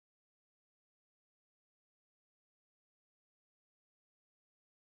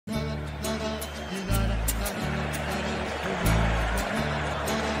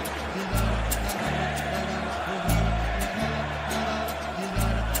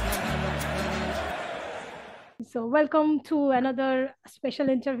So welcome to another special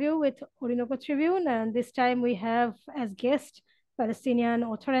interview with Orinoco Tribune. And this time we have as guest Palestinian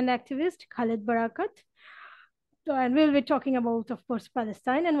author and activist Khaled Barakat. And we'll be talking about, of course,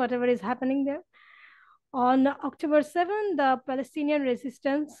 Palestine and whatever is happening there. On October 7, the Palestinian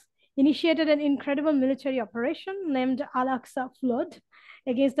Resistance initiated an incredible military operation named Al-Aqsa Flood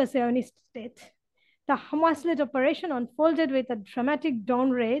against the Zionist state. The Hamas-led operation unfolded with a dramatic dawn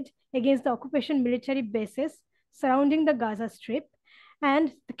raid against the occupation military bases surrounding the Gaza Strip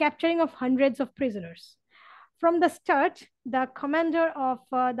and the capturing of hundreds of prisoners. From the start, the commander of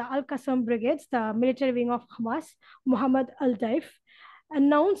the Al-Qassam brigades, the military wing of Hamas, Muhammad al-Daif,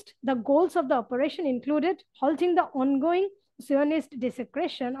 announced the goals of the operation included halting the ongoing Zionist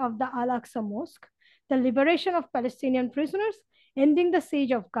desecration of the Al-Aqsa Mosque, the liberation of Palestinian prisoners, ending the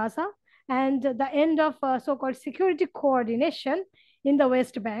siege of Gaza, and the end of so-called security coordination in the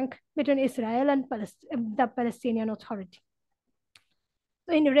West Bank between Israel and the Palestinian Authority.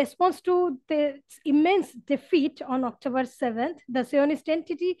 So in response to the immense defeat on October 7th, the Zionist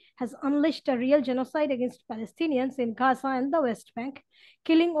entity has unleashed a real genocide against Palestinians in Gaza and the West Bank,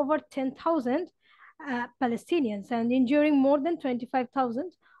 killing over 10,000 Palestinians and injuring more than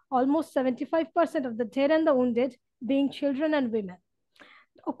 25,000, almost 75% of the dead and the wounded being children and women.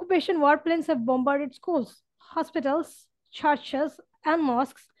 Occupation warplanes have bombarded schools, hospitals, churches, and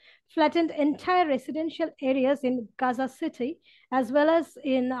mosques, flattened entire residential areas in Gaza City, as well as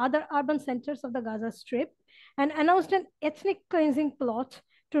in other urban centers of the Gaza Strip, and announced an ethnic cleansing plot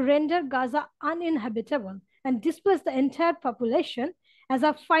to render Gaza uninhabitable and displace the entire population as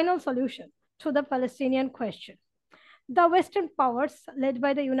a final solution to the Palestinian question. The Western powers, led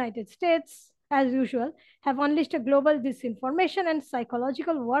by the United States, as usual, have unleashed a global disinformation and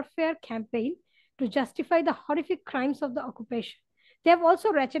psychological warfare campaign to justify the horrific crimes of the occupation. They have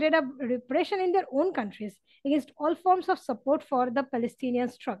also ratcheted up repression in their own countries against all forms of support for the Palestinian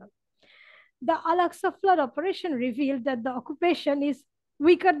struggle. The Al-Aqsa Flood Operation revealed that the occupation is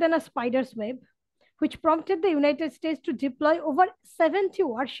weaker than a spider's web, which prompted the United States to deploy over 70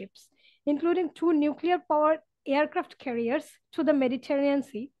 warships, including 2 nuclear-powered aircraft carriers, to the Mediterranean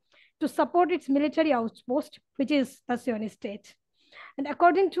Sea to support its military outpost, which is the Zionist state. And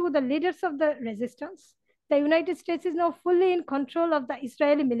according to the leaders of the resistance, the United States is now fully in control of the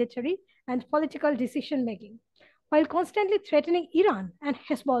Israeli military and political decision-making. While constantly threatening Iran and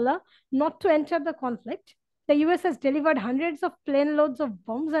Hezbollah not to enter the conflict, the US has delivered hundreds of plane loads of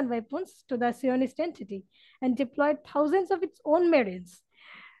bombs and weapons to the Zionist entity and deployed thousands of its own Marines,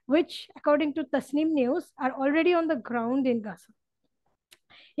 which, according to Tasnim News, are already on the ground in Gaza.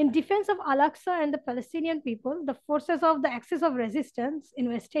 In defense of Al-Aqsa and the Palestinian people, the forces of the Axis of Resistance in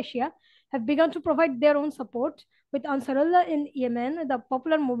West Asia have begun to provide their own support, with Ansarullah in Yemen, the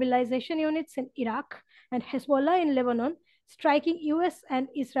Popular Mobilization Units in Iraq, and Hezbollah in Lebanon, striking US and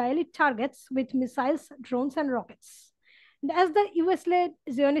Israeli targets with missiles, drones, and rockets. And as the US-led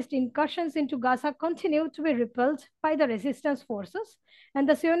Zionist incursions into Gaza continue to be repelled by the resistance forces, and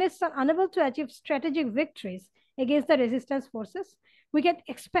the Zionists are unable to achieve strategic victories against the resistance forces, we can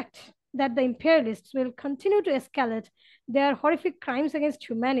expect that the imperialists will continue to escalate their horrific crimes against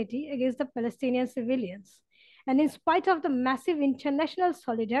humanity against the Palestinian civilians. And in spite of the massive international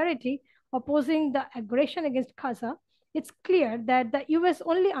solidarity opposing the aggression against Gaza, it's clear that the US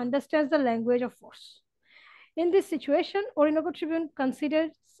only understands the language of force. In this situation, Orinoco Tribune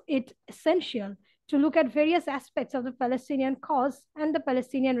considers it essential to look at various aspects of the Palestinian cause and the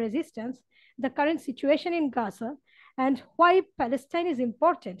Palestinian resistance, the current situation in Gaza, and why Palestine is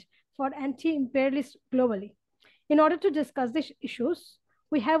important for anti-imperialists globally. In order to discuss these issues,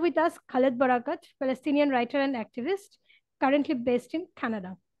 we have with us Khaled Barakat, Palestinian writer and activist, currently based in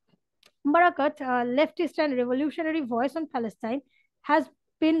Canada. Barakat, a leftist and revolutionary voice on Palestine, has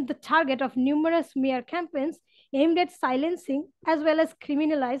been the target of numerous smear campaigns aimed at silencing as well as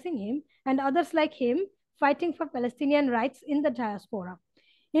criminalizing him and others like him fighting for Palestinian rights in the diaspora.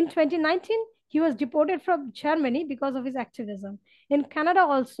 In 2019, he was deported from Germany because of his activism. In Canada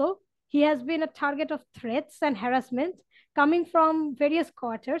also, he has been a target of threats and harassment coming from various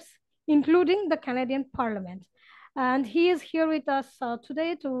quarters, including the Canadian Parliament. And he is here with us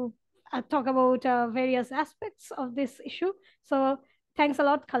today to talk about various aspects of this issue. So thanks a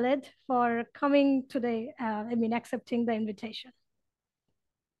lot, Khaled, for coming today, accepting the invitation.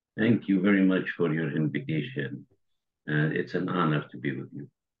 Thank you very much for your invitation. It's an honor to be with you.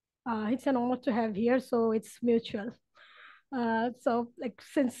 It's an honor to have here, so it's mutual.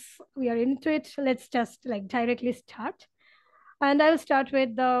 Since we are into it, let's just directly start. And I'll start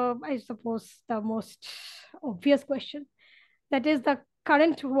with I suppose, the most obvious question. That is the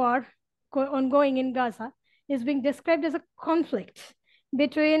current war ongoing in Gaza is being described as a conflict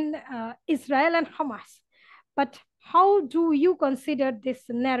between Israel and Hamas. But how do you consider this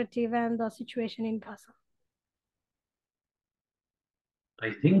narrative and the situation in Gaza?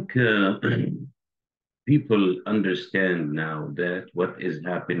 I think people understand now that what is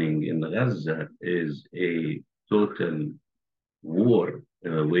happening in Gaza is a total war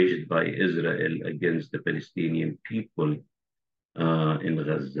waged by Israel against the Palestinian people in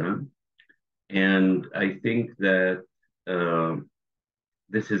Gaza. And I think that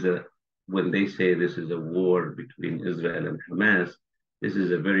this is when they say this is a war between Israel and Hamas, this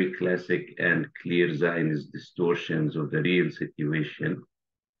is a very classic and clear Zionist distortions of the real situation,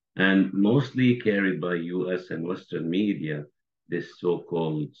 and mostly carried by US and Western media, this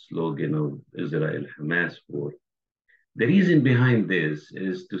so-called slogan of Israel-Hamas war. The reason behind this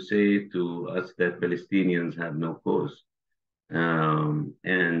is to say to us that Palestinians have no cause.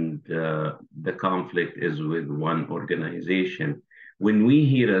 And the conflict is with one organization. When we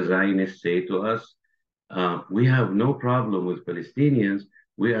hear a Zionist say to us, we have no problem with Palestinians,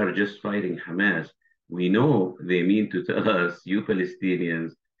 we are just fighting Hamas, we know they mean to tell us, you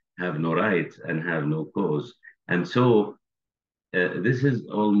Palestinians have no rights and have no cause. And so this is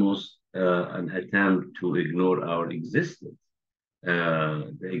almost an attempt to ignore our existence,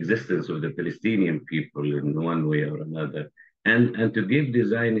 the existence of the Palestinian people in one way or another, and to give the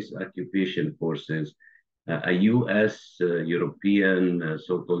Zionist occupation forces a US, European,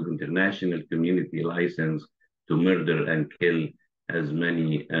 so-called international community license to murder and kill as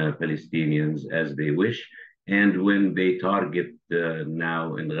many Palestinians as they wish. And when they target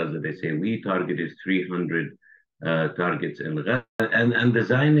now in Gaza, they say we targeted 300 targets in Gaza. And the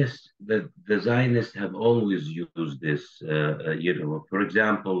Zionists have always used this, for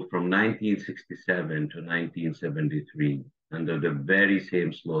example, from 1967 to 1973, under the very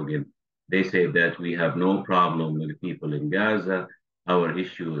same slogan, they say that we have no problem with the people in Gaza. Our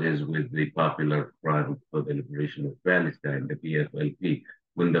issue is with the Popular Front for the Liberation of Palestine, the PFLP,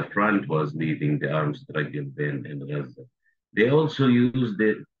 when the front was leading the armed struggle then in Gaza. They also used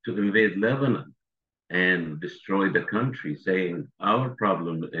it to invade Lebanon and destroy the country, saying our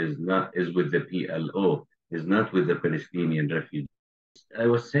problem is with the PLO, is not with the Palestinian refugees. I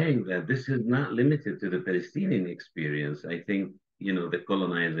was saying that this is not limited to the Palestinian experience. I think, the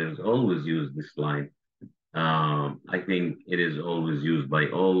colonizers always use this line. I think it is always used by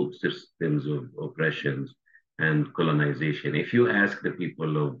all systems of oppressions and colonization. If you ask the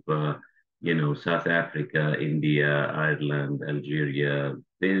people of, South Africa, India, Ireland, Algeria,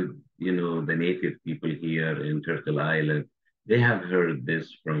 the native people here in Turtle Island, they have heard this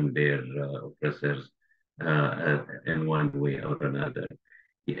from their oppressors in one way or another.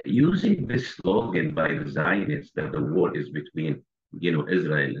 Using this slogan by the Zionists that the war is between,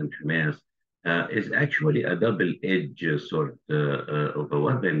 Israel and Hamas is actually a double-edged sort of a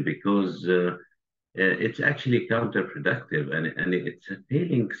weapon, because it's actually counterproductive, and it's a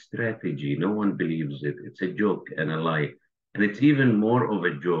failing strategy. No one believes it. It's a joke and a lie. And it's even more of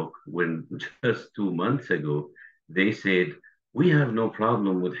a joke when just 2 months ago, they said, we have no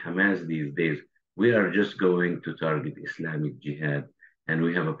problem with Hamas these days. We are just going to target Islamic Jihad. And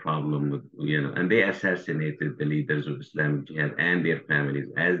we have a problem with, and they assassinated the leaders of Islamic Jihad and their families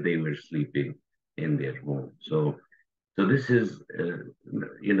as they were sleeping in their home. So this is,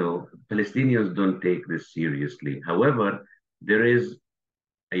 Palestinians don't take this seriously. However, there is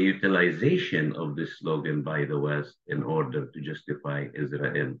a utilization of this slogan by the West in order to justify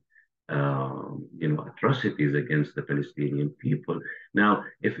Israel, atrocities against the Palestinian people. Now,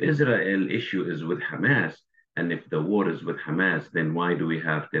 if Israel issue is with Hamas, and if the war is with Hamas, then why do we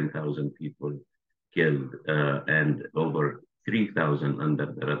have 10,000 people killed and over 3,000 under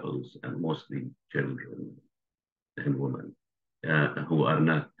the rebels, and mostly children and women who are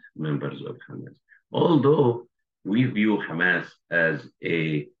not members of Hamas? Although we view Hamas as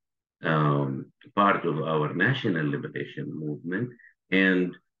a part of our national liberation movement,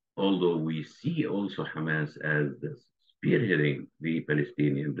 and although we see also Hamas as spearheading the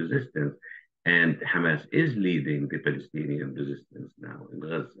Palestinian resistance, and Hamas is leading the Palestinian resistance now in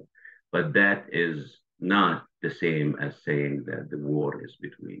Gaza, but that is not the same as saying that the war is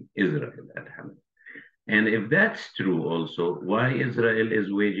between Israel and Hamas. And if that's true also, why Israel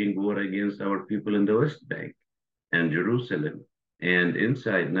is waging war against our people in the West Bank and Jerusalem and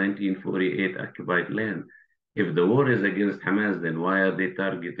inside 1948 occupied land? If the war is against Hamas, then why are they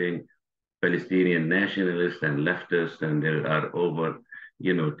targeting Palestinian nationalists and leftists? And there are over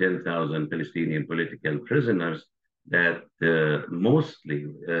 10,000 Palestinian political prisoners that mostly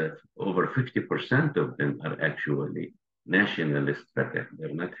over 50% of them are actually nationalist Fatah.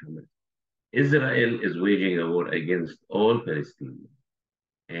 They're not Hamas. Israel is waging a war against all Palestinians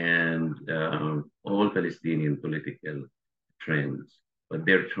and all Palestinian political trends, but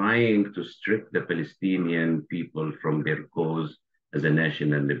they're trying to strip the Palestinian people from their cause as a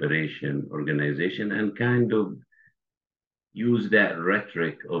national liberation organization and kind of use that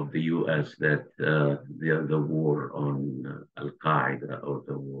rhetoric of the U.S. that the war on Al-Qaeda or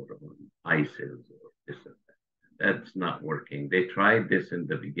the war on ISIS or this and that. That's not working. They tried this in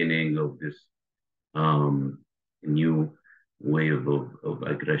the beginning of this new wave of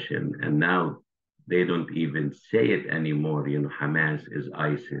aggression, and now they don't even say it anymore. You know, Hamas is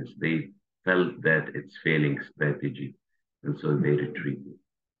ISIS. They felt that it's failing strategy, and so they retreated.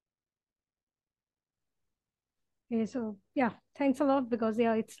 Okay, so yeah, thanks a lot, because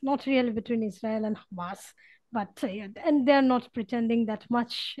yeah, it's not really between Israel and Hamas, but yeah, and they're not pretending that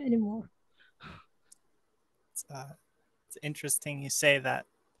much anymore. It's interesting you say that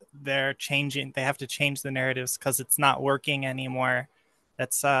they're changing. They have to change the narratives because it's not working anymore.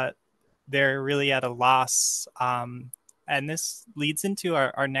 That's they're really at a loss. And this leads into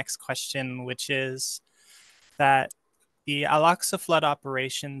our next question, which is that the Al-Aqsa Flood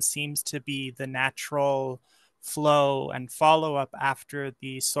Operation seems to be the natural flow and follow-up after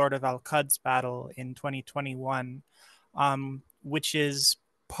the Sword of Al-Quds battle in 2021, which is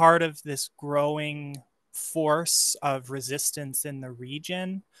part of this growing force of resistance in the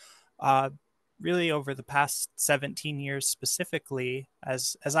region, really over the past 17 years specifically,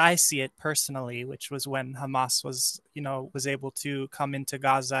 as I see it personally, which was when Hamas was able to come into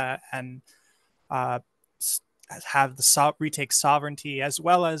Gaza and have retake sovereignty, as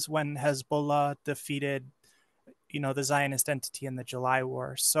well as when Hezbollah defeated, the Zionist entity in the July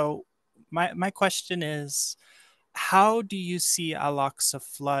War. So my question is, how do you see Al-Aqsa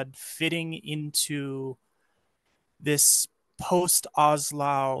Flood fitting into this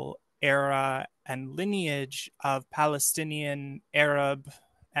post-Oslo era and lineage of Palestinian, Arab,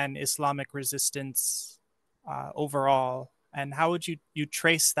 and Islamic resistance overall? And how would you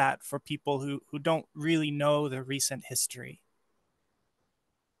trace that for people who don't really know the recent history?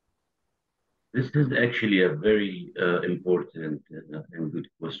 This is actually a very important and good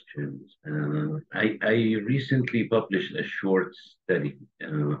question. I recently published a short study in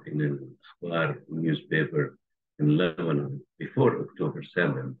an Akhbar newspaper in Lebanon before October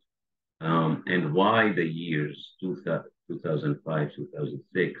 7th, and why the years 2005,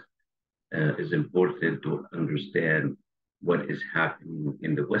 2006 is important to understand what is happening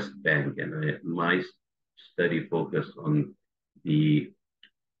in the West Bank. And my study focused on the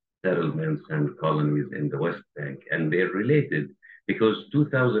settlements and colonies in the West Bank, and they're related because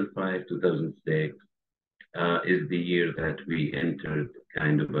 2005, 2006 is the year that we entered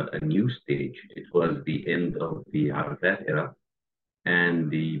kind of a new stage. It was the end of the Arafat era and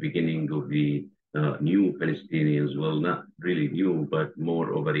the beginning of the new Palestinians, well, not really new, but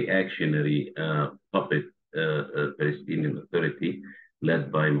more of a reactionary puppet Palestinian Authority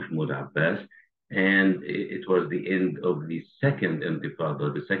led by Mahmoud Abbas. And it was the end of the second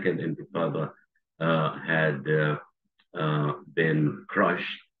intifada. The second intifada had been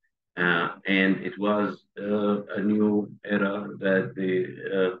crushed. And it was a new era that they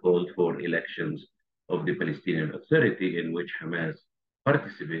called for elections of the Palestinian Authority, in which Hamas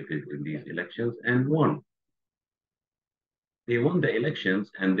participated in these elections and won. They won the elections,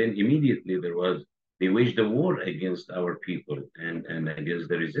 and then immediately they waged a war against our people and against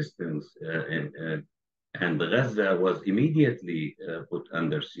the resistance. And Gaza was immediately put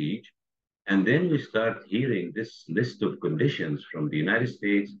under siege. And then we start hearing this list of conditions from the United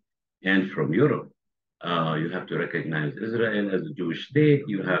States and from Europe. You have to recognize Israel as a Jewish state.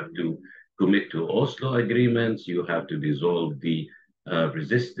 You have to commit to Oslo agreements. You have to dissolve the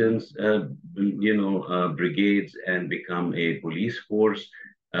resistance, brigades and become a police force.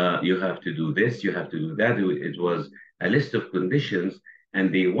 You have to do this, you have to do that. It was a list of conditions,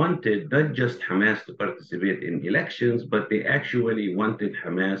 and they wanted not just Hamas to participate in elections, but they actually wanted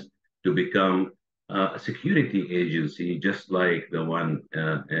Hamas to become a security agency, just like the one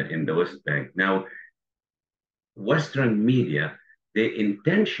in the West Bank. Now, Western media, they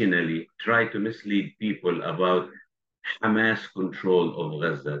intentionally try to mislead people about Hamas control of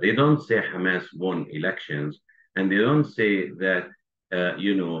Gaza. They don't say Hamas won elections, and they don't say that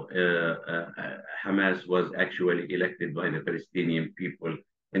Hamas was actually elected by the Palestinian people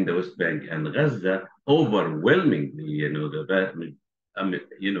in the West Bank and Gaza overwhelmingly. A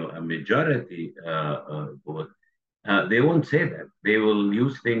majority vote. They won't say that. They will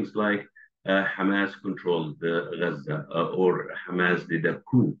use things like Hamas controlled Gaza or Hamas did a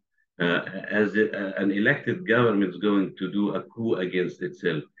coup. As an elected government is going to do a coup against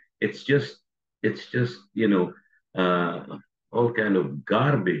itself. it's just all kind of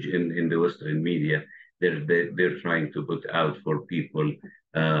garbage in the Western media. They're trying to put out for people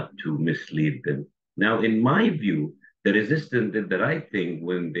to mislead them. Now, in my view, the resistance did the right thing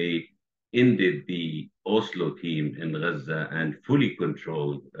when they ended the Oslo team in Gaza and fully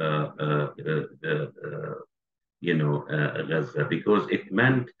controlled Gaza, because it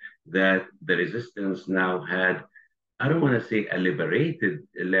meant that the resistance now had, I don't want to say a liberated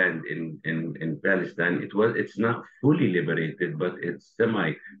land in Palestine. It's not fully liberated, but it's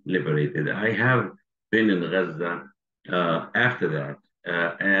semi-liberated. I have been in Gaza after that,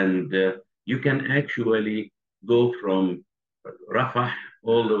 and you can actually go from Rafah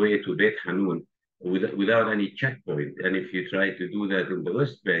all the way to Beit Hanun without any checkpoint. And if you try to do that in the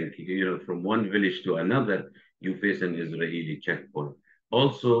West Bank, from one village to another, you face an Israeli checkpoint.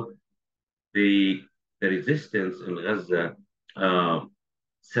 Also, the resistance in Gaza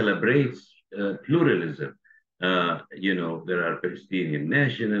celebrates pluralism. There are Palestinian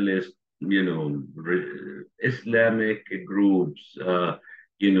nationalists, Islamic groups,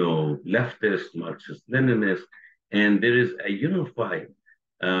 leftist, Marxist, Leninist, and there is a unified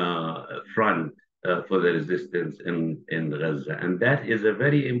front for the resistance in Gaza. And that is a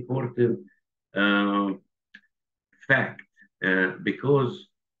very important fact because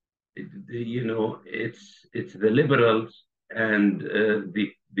it's the liberals and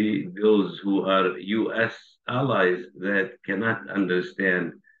those who are U.S. allies that cannot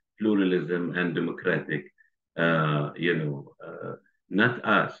understand pluralism and democratic, not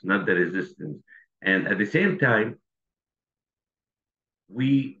us, not the resistance. And at the same time,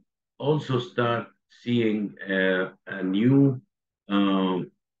 we also start seeing a new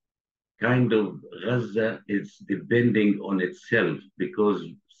kind of Gaza is depending on itself, because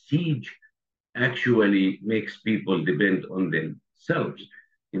siege actually makes people depend on themselves.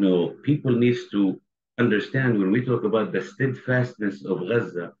 People need to understand when we talk about the steadfastness of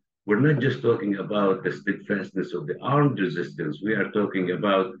Gaza, we're not just talking about the steadfastness of the armed resistance. We are talking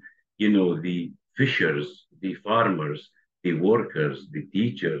about, the fishers, the farmers, the workers, the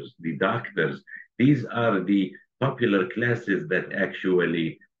teachers, the doctors. These are the popular classes that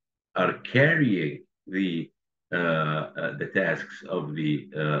actually are carrying the tasks of the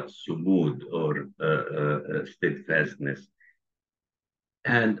sumud or steadfastness.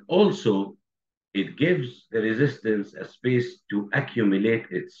 And also, it gives the resistance a space to accumulate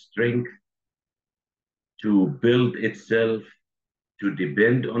its strength, to build itself, to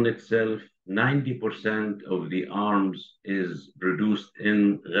depend on itself. 90% of the arms is produced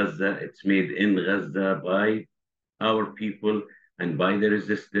in Gaza. It's made in Gaza by our people and by the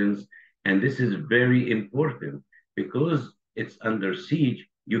resistance. And this is very important because it's under siege.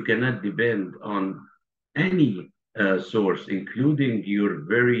 You cannot depend on any source, including your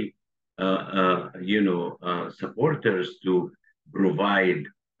very, supporters to provide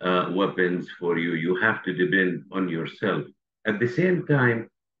weapons for you. You have to depend on yourself. At the same time,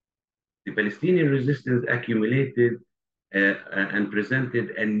 the Palestinian resistance accumulated and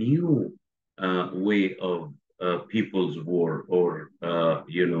presented a new way of people's war or,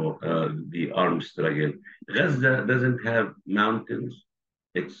 the armed struggle. Gaza doesn't have mountains.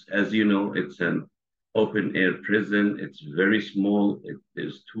 It's, as you know, it's an open air prison. It's very small.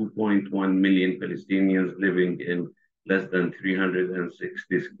 There's 2.1 million Palestinians living in less than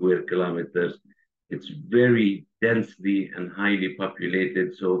 360 square kilometers. It's very densely and highly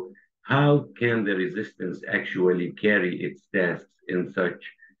populated. So how can the resistance actually carry its tasks in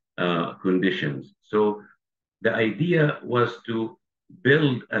such conditions? So the idea was to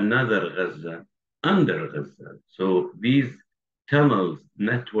build another Gaza under Gaza. So these tunnels,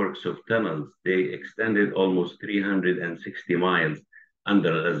 networks of tunnels, they extended almost 360 miles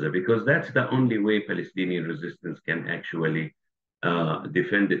under Gaza, because that's the only way Palestinian resistance can actually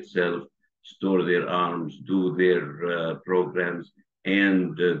defend itself, store their arms, do their programs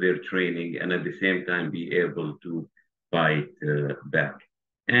and their training, and at the same time be able to fight back.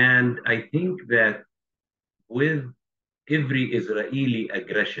 And I think that with every Israeli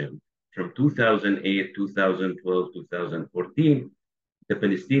aggression from 2008, 2012, 2014, the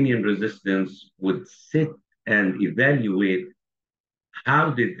Palestinian resistance would sit and evaluate how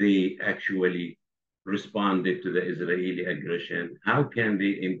did they actually responded to the Israeli aggression, how can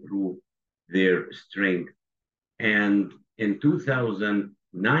they improve their strength. And in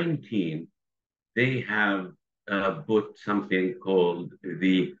 2019, they have put something called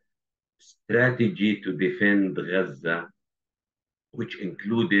the Strategy to Defend Gaza, which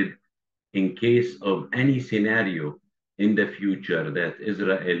included, in case of any scenario in the future that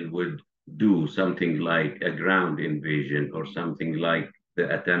Israel would do something like a ground invasion or something like the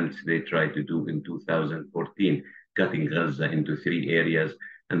attempts they tried to do in 2014, cutting Gaza into 3 areas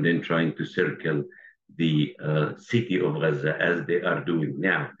and then trying to circle the city of Gaza as they are doing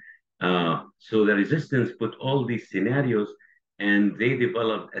now. So the resistance put all these scenarios and they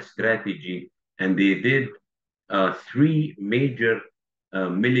developed a strategy, and they did 3 major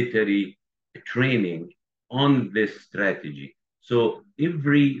military training on this strategy. So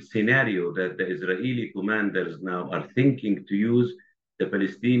every scenario that the Israeli commanders now are thinking to use, the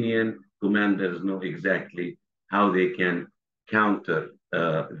Palestinian commanders know exactly how they can counter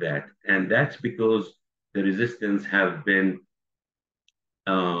that. And that's because the resistance have been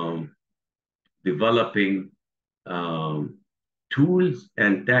developing tools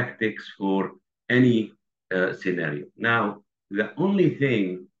and tactics for any scenario. Now, the only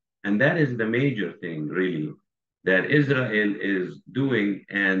thing, and that is the major thing really, that Israel is doing,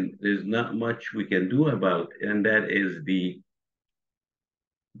 and there's not much we can do about, and that is the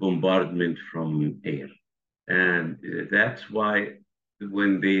bombardment from air. And that's why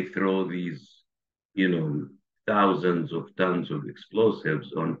when they throw these, thousands of tons of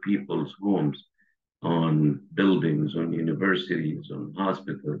explosives on people's homes, on buildings, on universities, on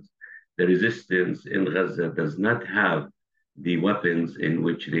hospitals, the resistance in Gaza does not have the weapons in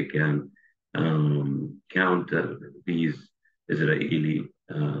which they can counter these Israeli,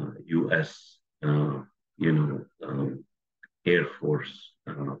 U.S., Air Force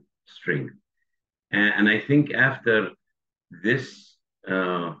strength. And I think after this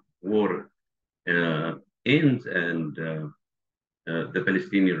war ends, and the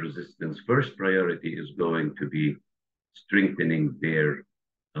Palestinian resistance first priority is going to be strengthening their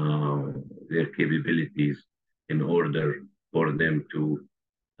capabilities in order for them to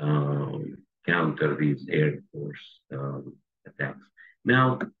counter these Air Force attacks.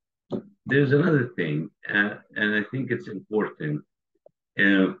 Now, there's another thing, and I think it's important.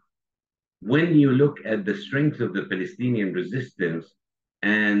 When you look at the strength of the Palestinian resistance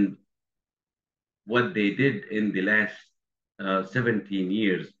and what they did in the last 17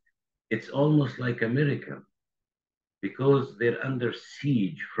 years, it's almost like a miracle, because they're under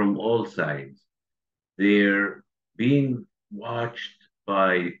siege from all sides. They're being watched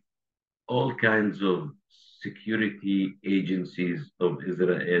by all kinds of security agencies of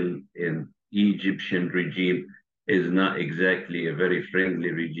Israel, and Egyptian regime is not exactly a very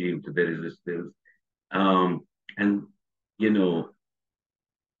friendly regime to the resistance. And,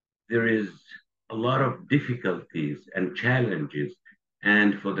 there is a lot of difficulties and challenges.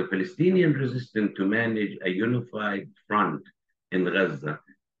 And for the Palestinian resistance to manage a unified front in Gaza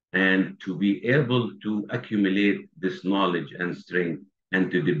and to be able to accumulate this knowledge and strength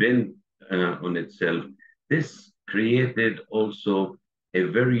and to depend on itself, this created also a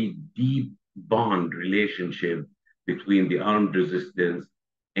very deep bond relationship between the armed resistance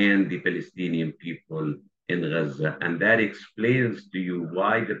and the Palestinian people in Gaza. And that explains to you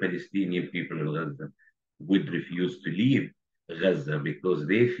why the Palestinian people in Gaza would refuse to leave Gaza, because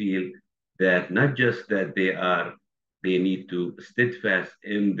they feel that not just that they need to steadfast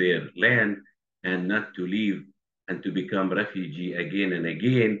in their land and not to leave and to become refugee again and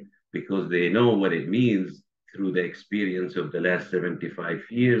again, because they know what it means through the experience of the last 75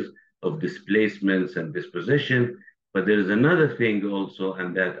 years of displacements and dispossession. But there is another thing also,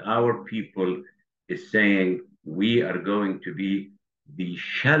 and that our people is saying, we are going to be the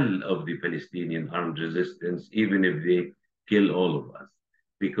shell of the Palestinian armed resistance, even if they kill all of us,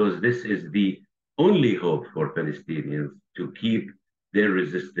 because this is the only hope for Palestinians to keep their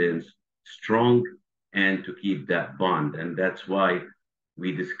resistance strong and to keep that bond. And that's why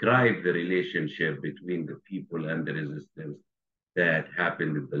we describe the relationship between the people and the resistance that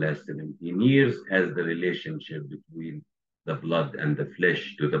happened in the last 17 years as the relationship between the blood and the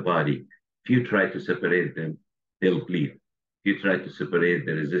flesh to the body. If you try to separate them, they'll bleed. If you try to separate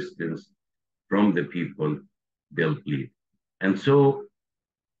the resistance from the people, they'll bleed. And so,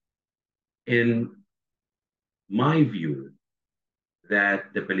 in my view,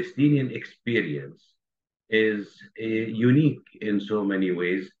 that the Palestinian experience is unique in so many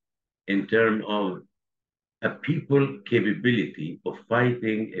ways in terms of a people capability of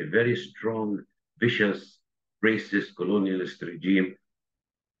fighting a very strong, vicious, racist, colonialist regime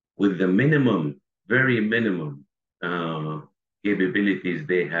with the minimum, very minimum capabilities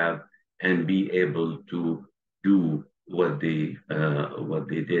they have, and be able to do what they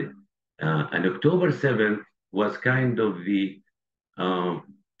did. And October 7th was kind of the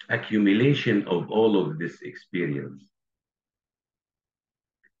accumulation of all of this experience.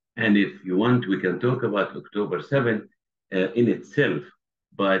 And if you want, we can talk about October 7th in itself,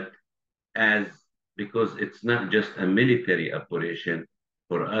 but because it's not just a military operation,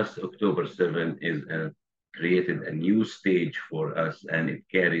 for us, October 7 is created a new stage for us, and it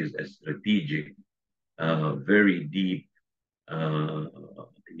carries a strategic, very deep,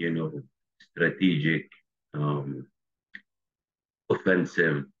 strategic,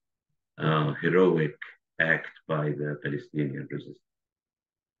 offensive, heroic act by the Palestinian resistance.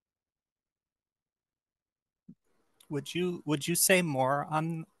 Would you say more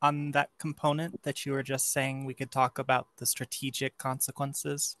on that component that you were just saying? We could talk about the strategic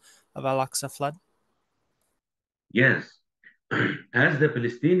consequences of Al-Aqsa flood. Yes, as the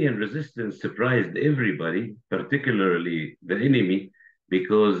Palestinian resistance surprised everybody, particularly the enemy,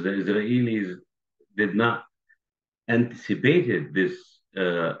 because the Israelis did not anticipated this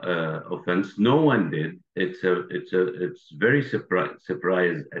offense. No one did. It's very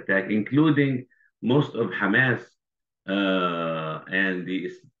surprise attack, including most of Hamas and the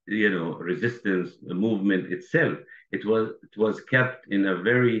resistance movement itself. It was kept in a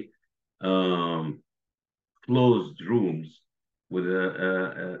very closed rooms with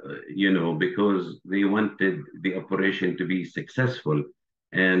because they wanted the operation to be successful.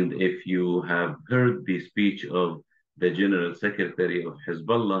 And if you have heard the speech of the General Secretary of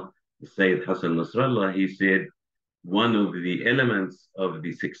Hezbollah, Sayyid Hassan Nasrallah, he said one of the elements of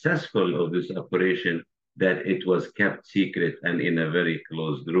the successful of this operation that it was kept secret and in a very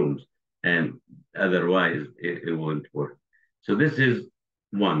closed rooms, and otherwise it won't work. So this is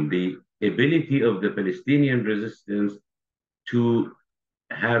one, the ability of the Palestinian resistance to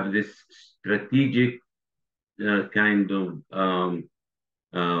have this strategic kind of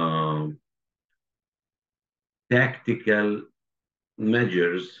tactical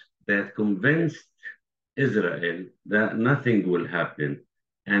measures that convinced Israel that nothing will happen.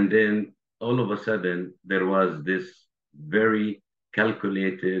 And then all of a sudden, there was this very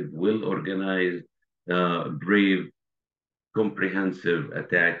calculated, well-organized, brave, comprehensive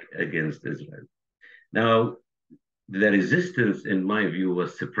attack against Israel. Now, the resistance, in my view,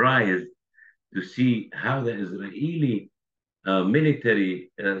 was surprised to see how the Israeli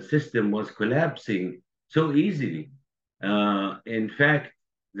military system was collapsing so easily. In fact,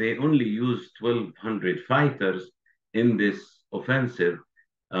 they only used 1,200 fighters in this offensive,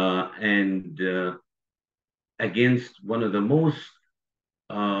 and against one of the most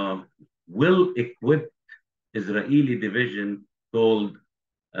well-equipped Israeli division called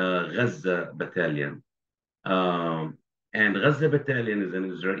Gaza Battalion. And Gaza Battalion is an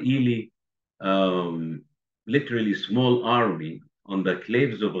Israeli, literally small army on the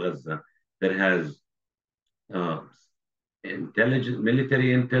claves of Gaza that has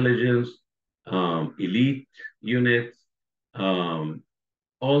military intelligence, elite units,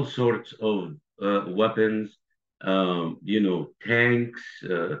 all sorts of weapons, tanks,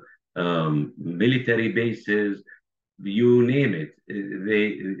 military bases, you name it.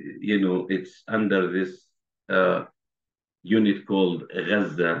 It's under this unit called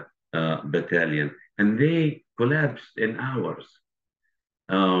Gaza Battalion, and they collapsed in hours.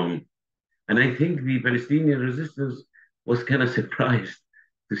 And I think the Palestinian resistance was kind of surprised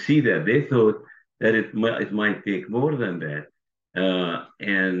to see that. They thought that it might take more than that.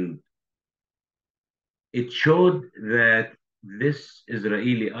 And it showed that this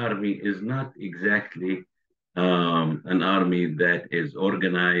Israeli army is not exactly an army that is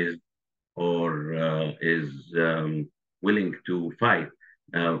organized or is willing to fight.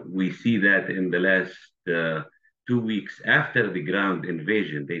 We see that in the last 2 weeks after the ground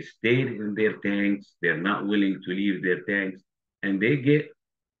invasion, they stayed in their tanks. They're not willing to leave their tanks, and they get,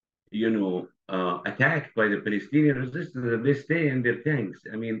 attacked by the Palestinian resistance, and they stay in their tanks.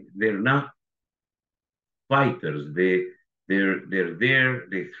 I mean, they're not fighters. They're there.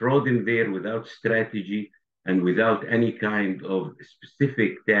 They throw them there without strategy and without any kind of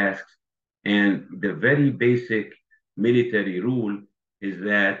specific tasks. And the very basic military rule is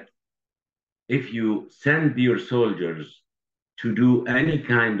that if you send your soldiers to do any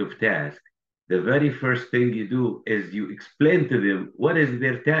kind of task, the very first thing you do is you explain to them what is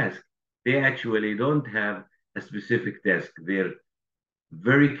their task. They actually don't have a specific task. They're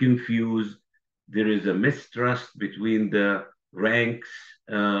very confused. There is a mistrust between the ranks,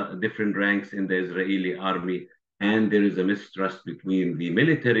 different ranks in the Israeli army, and there is a mistrust between the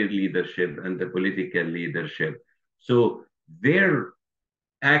military leadership and the political leadership. So their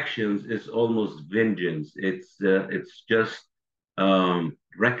actions is almost vengeance. It's just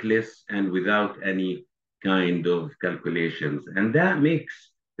reckless and without any kind of calculations. And that makes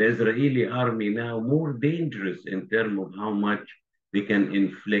the Israeli army now more dangerous in terms of how much they can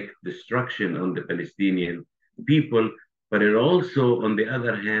inflict destruction on the Palestinian people. But it also, on the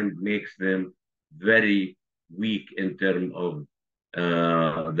other hand, makes them very weak in terms of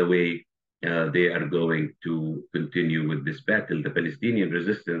the way they are going to continue with this battle. The Palestinian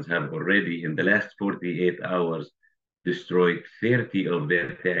resistance have already, in the last 48 hours, destroyed 30 of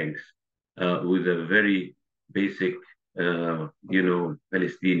their tanks with a very basic,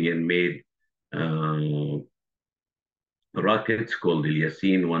 Palestinian-made rockets called the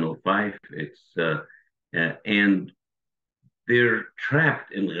Yasin 105. And they're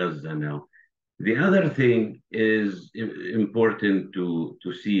trapped in Gaza now. The other thing is important to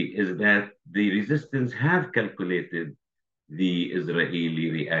see is that the resistance have calculated the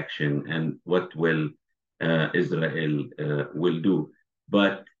Israeli reaction and what will Israel will do.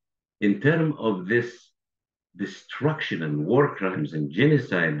 But in terms of this destruction and war crimes and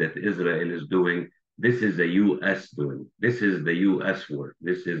genocide that Israel is doing, this is a U.S. doing. This is the U.S. work.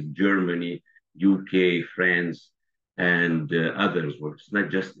 This is Germany, UK, France, and others work. It's not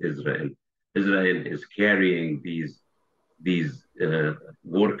just Israel. Israel is carrying these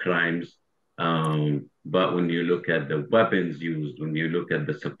war crimes. But when you look at the weapons used, when you look at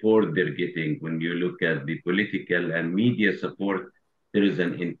the support they're getting, when you look at the political and media support, there is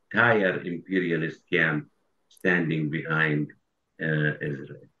an entire imperialist camp standing behind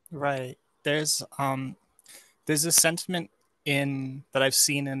Israel. Right. There's a sentiment that I've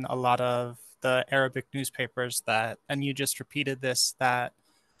seen in a lot of the Arabic newspapers and you just repeated this, that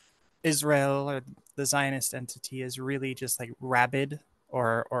Israel or the Zionist entity is really just like rabid,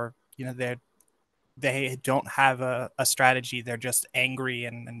 or they don't have a strategy. They're just angry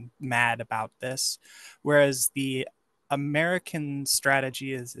and mad about this. Whereas the American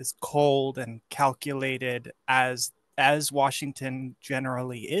strategy is cold and calculated, as Washington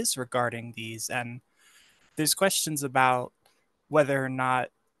generally is regarding these. And there's questions about whether or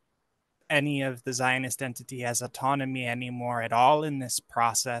not any of the Zionist entity has autonomy anymore at all in this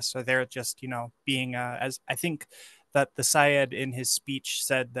process, or they're just, being as I think that the Syed in his speech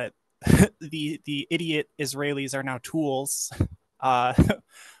said that the idiot Israelis are now tools,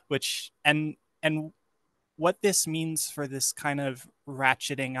 which and what this means for this kind of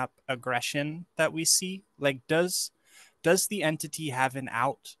ratcheting up aggression that we see. Like, does the entity have an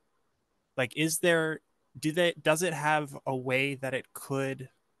out? Like, does it have a way that it could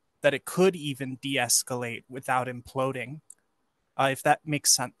even de-escalate without imploding? If that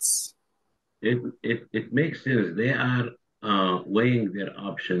makes sense. It makes sense. They are weighing their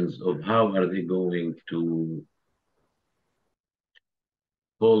options of how are they going to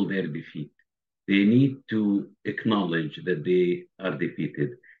call their defeat. They need to acknowledge that they are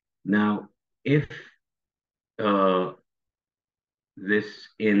defeated. Now, if this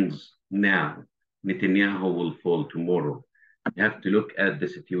ends now, Netanyahu will fall tomorrow. You have to look at the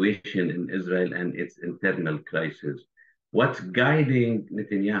situation in Israel and its internal crisis. What's guiding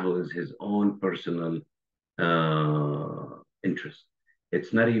Netanyahu is his own personal interest.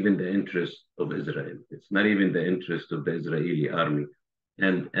 It's not even the interest of Israel. It's not even the interest of the Israeli army.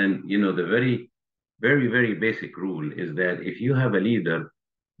 And the very, very, very basic rule is that if you have a leader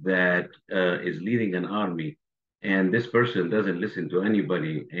that is leading an army, and this person doesn't listen to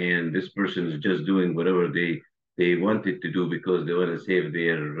anybody, and this person is just doing whatever they wanted to do because they want to save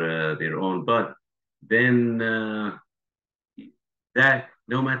their own butt, then that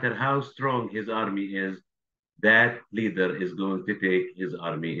no matter how strong his army is, that leader is going to take his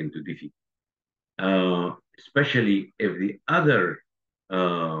army into defeat. Especially if the other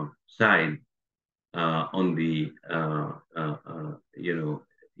side on the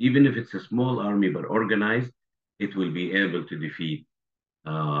even if it's a small army but organized, it will be able to defeat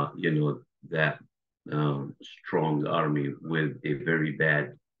that strong army with a very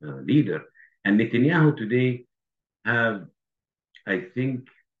bad leader. And Netanyahu today have, I think,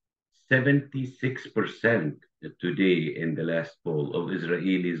 76% today in the last poll of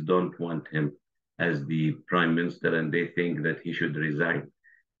Israelis don't want him as the prime minister, and they think that he should resign.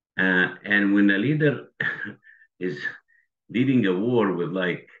 And when a leader is leading a war with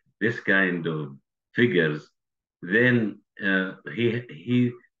like this kind of figures, then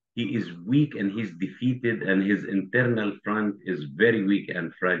he is weak and he's defeated, and his internal front is very weak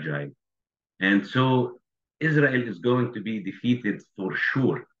and fragile. And so Israel is going to be defeated for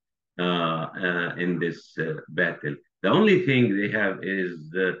sure in this battle. The only thing they have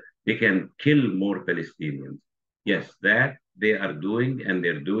is they can kill more Palestinians. Yes, that they are doing, and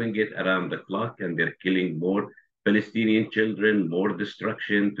they're doing it around the clock, and they're killing more Palestinian children, more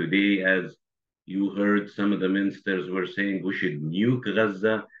destruction. Today, as you heard, some of the ministers were saying we should nuke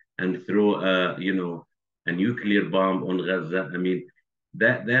Gaza and throw a nuclear bomb on Gaza. I mean,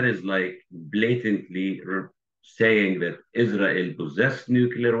 that is like blatantly saying that Israel possessed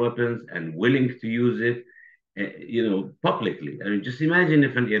nuclear weapons and willing to use it. publicly. I mean, just imagine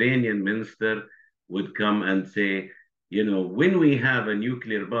if an Iranian minister would come and say, when we have a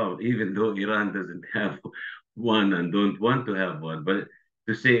nuclear bomb, even though Iran doesn't have one and don't want to have one, but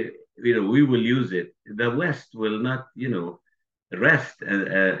to say, we will use it, the West will not, rest,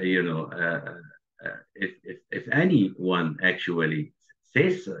 if anyone actually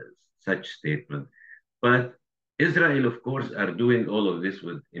says such statement. But Israel, of course, are doing all of this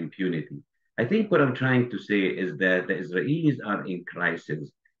with impunity. I think what I'm trying to say is that the Israelis are in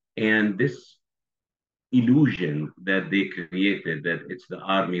crisis, and this illusion that they created, that it's the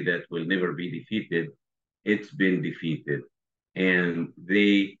army that will never be defeated, it's been defeated. And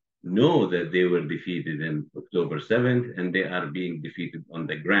they know that they were defeated in October 7th, and they are being defeated on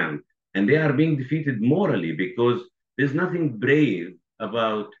the ground. And they are being defeated morally, because there's nothing brave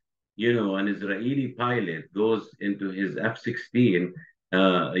about, an Israeli pilot goes into his F-16,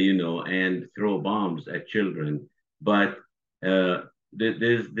 and throw bombs at children. But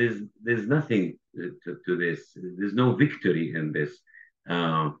there's nothing to this. There's no victory in this.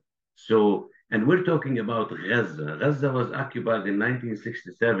 And we're talking about Gaza. Gaza was occupied in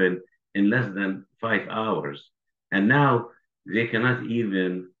 1967 in less than 5 hours. And now they cannot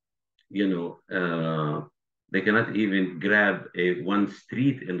even, grab one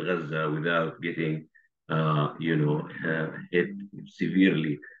street in Gaza without getting, hit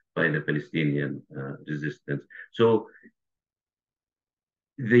severely by the Palestinian resistance. So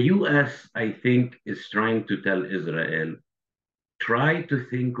the US, I think, is trying to tell Israel, try to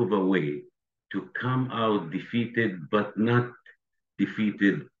think of a way to come out defeated, but not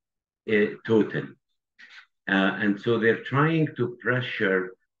defeated totally. And so they're trying to pressure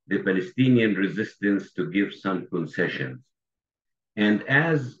the Palestinian resistance to give some concessions. And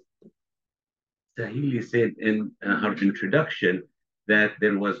as Sahili said in her introduction, that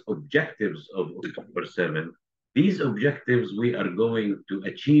there was objectives of October 7th. These objectives, we are going to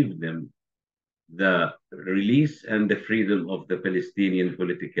achieve them: the release and the freedom of the Palestinian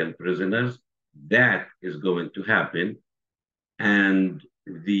political prisoners. That is going to happen. And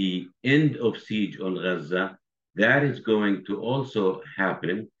the end of siege on Gaza, that is going to also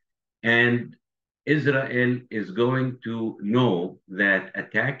happen. And Israel is going to know that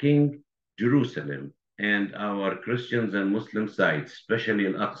attacking Jerusalem and our Christians and Muslim sites, especially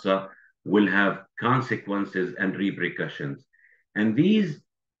Al-Aqsa, will have consequences and repercussions. And these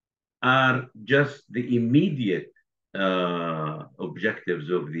are just the immediate objectives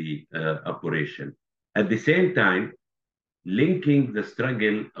of the operation. At the same time, linking the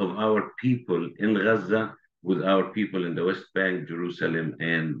struggle of our people in Gaza with our people in the West Bank, Jerusalem,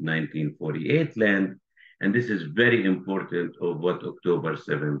 and 1948 land. And this is very important of what October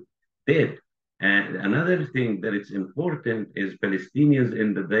 7th did. And another thing that is important is Palestinians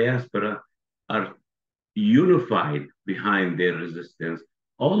in the diaspora are unified behind their resistance.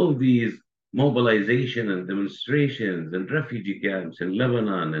 All of these mobilization and demonstrations and refugee camps in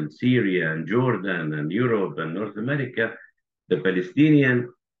Lebanon and Syria and Jordan and Europe and North America, the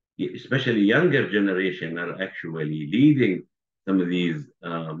Palestinian, especially younger generation, are actually leading some of these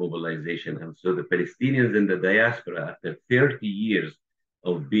mobilization. And so the Palestinians in the diaspora, after 30 years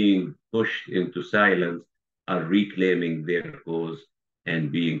of being pushed into silence, are reclaiming their cause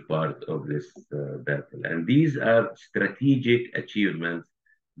and being part of this battle. And these are strategic achievements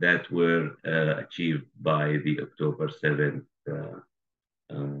that were achieved by the October 7th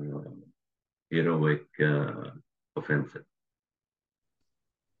heroic offensive.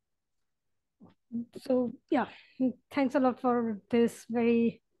 So yeah, thanks a lot for this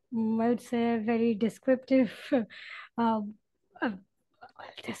very, I would say, very descriptive,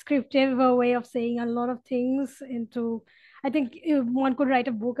 descriptive way of saying a lot of things into. I think one could write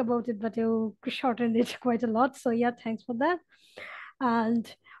a book about it, but you shortened it quite a lot. So yeah, thanks for that.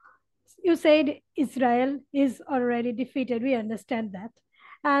 And you said Israel is already defeated. We understand that.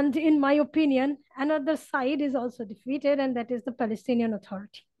 And in my opinion, another side is also defeated, and that is the Palestinian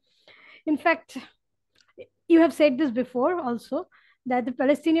Authority. In fact, you have said this before also, that the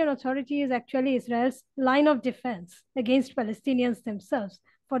Palestinian Authority is actually Israel's line of defense against Palestinians themselves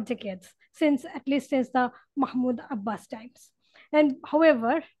for decades, at least since the Mahmoud Abbas times. And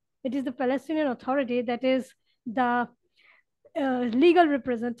however, it is the Palestinian Authority that is the legal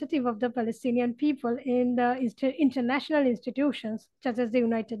representative of the Palestinian people in the international institutions such as the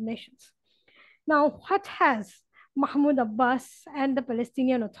United Nations. Now, what has Mahmoud Abbas and the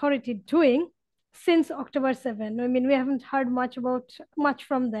Palestinian Authority doing since October 7? I mean, we haven't heard much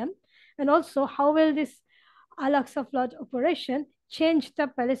from them. And also, how will this Al-Aqsa Flood Operation change the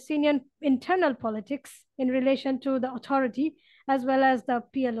Palestinian internal politics in relation to the authority as well as the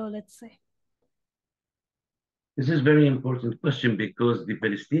PLO, let's say? This is a very important question because the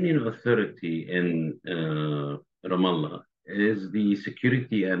Palestinian Authority in Ramallah is the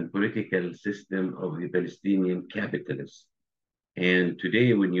security and political system of the Palestinian capitalists. And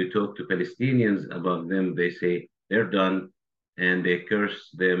today, when you talk to Palestinians about them, they say they're done, and they curse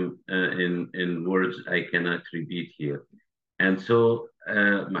them in words I cannot repeat here. And so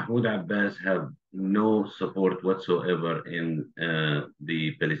Mahmoud Abbas have no support whatsoever in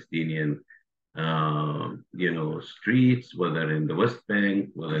the Palestinian, streets, whether in the West Bank,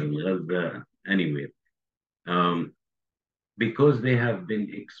 whether in Gaza, anywhere, because they have been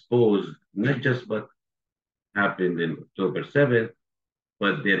exposed, not just what happened in October 7th,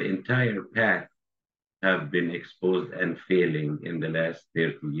 but their entire path have been exposed and failing in the last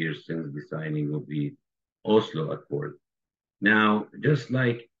 30 years since the signing of the Oslo Accord. Now, just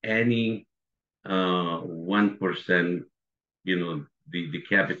like any 1%, the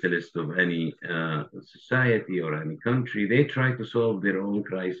capitalist of any society or any country, they try to solve their own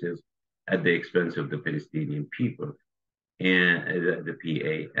crisis at the expense of the Palestinian people and the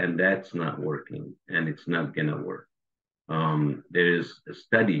PA, and that's not working, and it's not gonna work. There is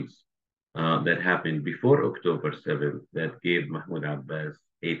studies that happened before October 7th that gave Mahmoud Abbas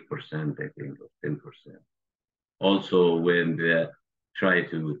 8%, I think, or 10%. Also, when they try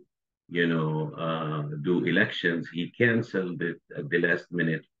to, do elections, he canceled it at the last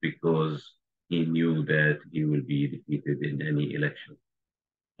minute because he knew that he will be defeated in any election.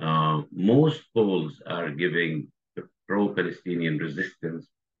 Most polls are giving the pro-Palestinian resistance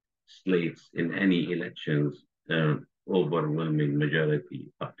slates in any elections overwhelming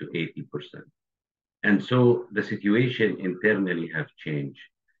majority, up to 80%. And so the situation internally have changed.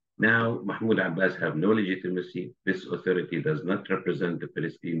 Now, Mahmoud Abbas have no legitimacy. This authority does not represent the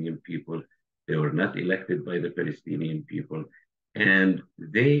Palestinian people. They were not elected by the Palestinian people. And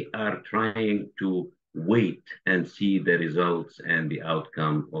they are trying to wait and see the results and the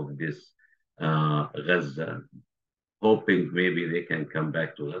outcome of this Gaza, hoping maybe they can come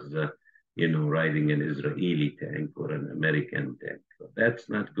back to Gaza, riding an Israeli tank or an American tank. So that's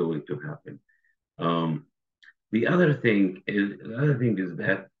not going to happen. The other thing is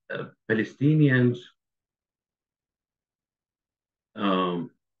that Palestinians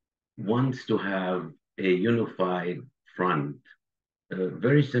wants to have a unified front,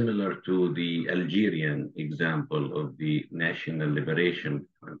 very similar to the Algerian example of the National Liberation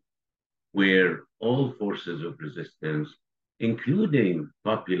Front, where all forces of resistance, including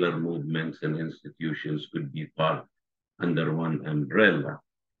popular movements and institutions, could be part under one umbrella.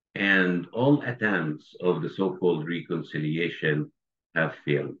 And all attempts of the so-called reconciliation have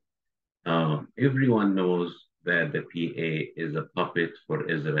failed. Everyone knows that the PA is a puppet for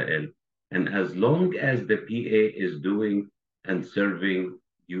Israel. And as long as the PA is doing and serving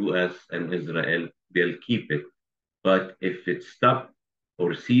US and Israel, they'll keep it. But if it stops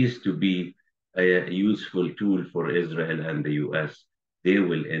or cease to be a useful tool for Israel and the US, they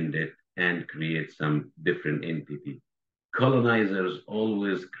will end it and create some different entity. Colonizers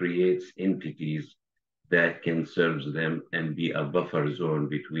always create entities that can serve them and be a buffer zone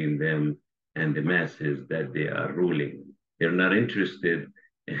between them and the masses that they are ruling. They're not interested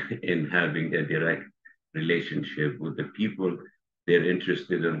in having a direct relationship with the people. They're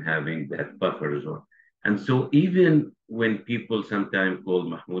interested in having that buffer zone. And so even when people sometimes call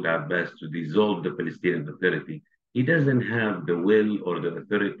Mahmoud Abbas to dissolve the Palestinian Authority, he doesn't have the will or the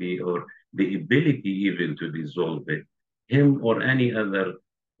authority or the ability even to dissolve it, him or any other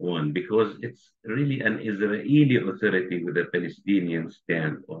one, because it's really an Israeli authority with a Palestinian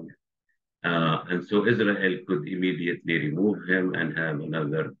stand on it. And so Israel could immediately remove him and have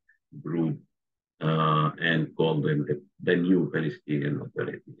another group and call them the new Palestinian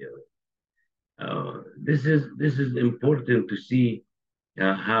Authority. This is important to see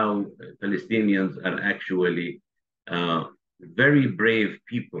how Palestinians are actually very brave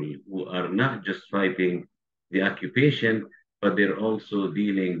people who are not just fighting the occupation, but they're also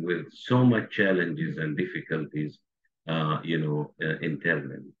dealing with so much challenges and difficulties,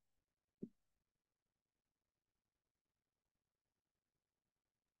 internally.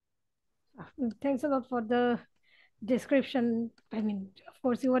 Thanks a lot for the description. I mean, of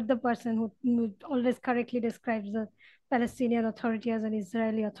course, you are the person who always correctly describes the Palestinian Authority as an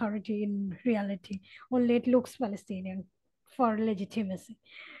Israeli authority in reality. Only it looks Palestinian for legitimacy.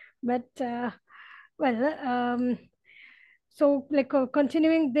 But, so like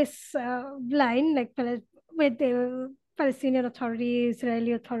continuing this line, like with the Palestinian Authority,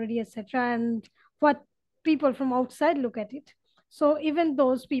 Israeli Authority, etc., and what people from outside look at it. So even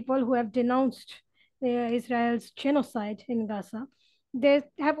those people who have denounced Israel's genocide in Gaza, they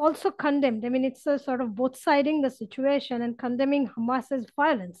have also condemned, I mean, it's a sort of both siding the situation and condemning Hamas's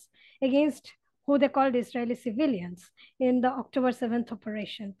violence against who they called Israeli civilians in the October 7th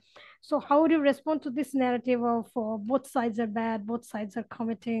operation. So how would you respond to this narrative of both sides are bad, both sides are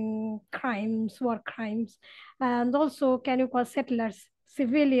committing crimes, war crimes, and also can you call settlers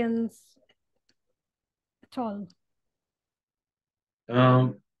civilians at all?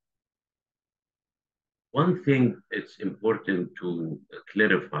 One thing it's important to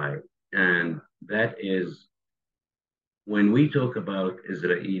clarify, and that is when we talk about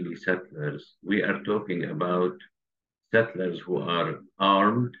Israeli settlers, we are talking about settlers who are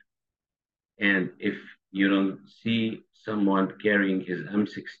armed. And if you don't see someone carrying his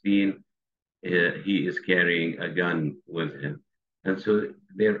M16, he is carrying a gun with him. And so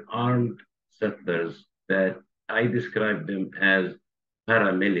they're armed settlers that I describe them as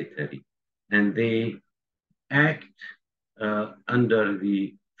paramilitary. And they act under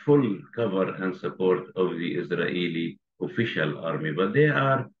the full cover and support of the Israeli official army, but they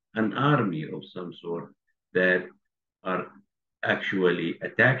are an army of some sort that are actually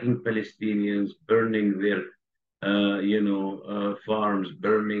attacking Palestinians, burning their, farms,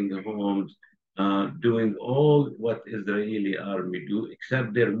 burning homes, doing all what Israeli army do,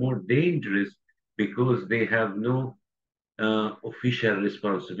 except they're more dangerous because they have no official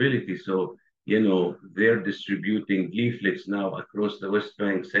responsibility. So, they're distributing leaflets now across the West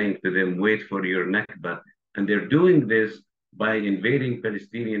Bank saying to them, wait for your Nakba. And they're doing this by invading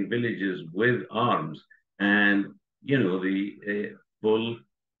Palestinian villages with arms and, the full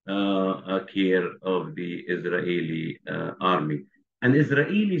care of the Israeli army. An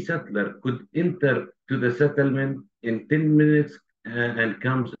Israeli settler could enter to the settlement in 10 minutes and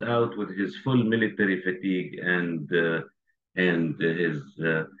comes out with his full military fatigue and his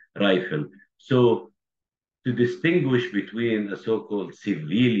rifle. So to distinguish between a so-called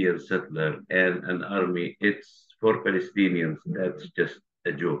civilian settler and an army, it's for Palestinians, that's just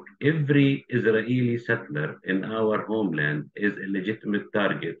a joke. Every Israeli settler in our homeland is a legitimate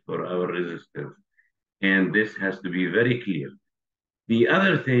target for our resistance. And this has to be very clear. The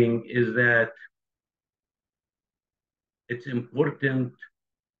other thing is that it's important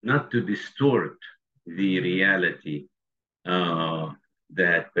not to distort the reality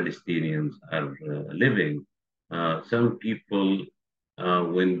that Palestinians are living. Some people,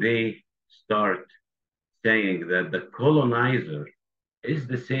 when they start saying that the colonizer is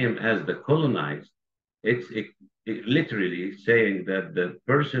the same as the colonized, it's literally saying that the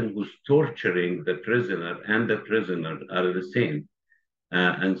person who's torturing the prisoner and the prisoner are the same.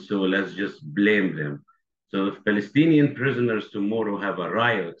 And so let's just blame them. So if Palestinian prisoners tomorrow have a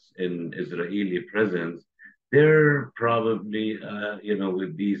riot in Israeli prisons, they're probably,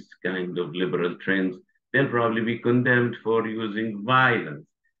 with these kind of liberal trends, they'll probably be condemned for using violence.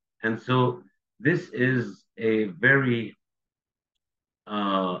 And so this is a very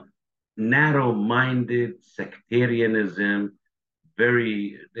narrow-minded sectarianism.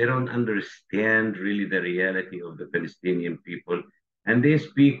 They don't understand really the reality of the Palestinian people, and they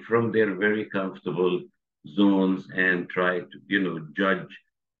speak from their very comfortable zones and try to, judge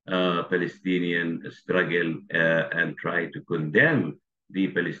Palestinian struggle and try to condemn the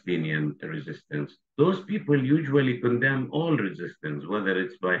Palestinian resistance. Those people usually condemn all resistance, whether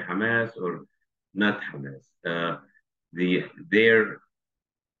it's by Hamas or not Hamas.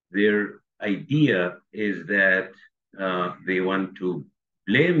 Their idea is that they want to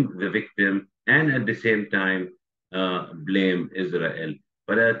blame the victim and at the same time blame Israel.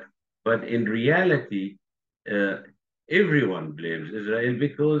 But in reality, everyone blames Israel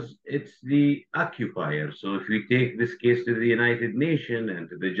because it's the occupier. So if we take this case to the United Nations and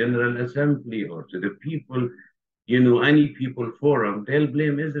to the General Assembly or to the people, any people forum, they'll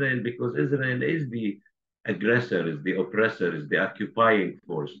blame Israel because Israel is the aggressor, is the oppressor, is the occupying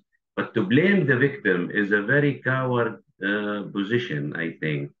force. But to blame the victim is a very coward position, I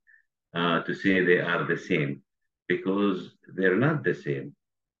think, to say they are the same, because they're not the same.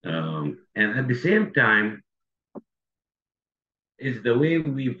 And at the same time, is the way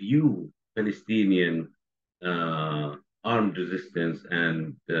we view Palestinian armed resistance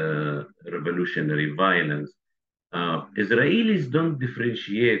and revolutionary violence. Israelis don't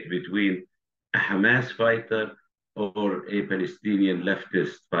differentiate between a Hamas fighter or a Palestinian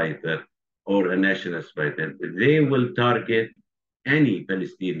leftist fighter or a nationalist fighter. They will target any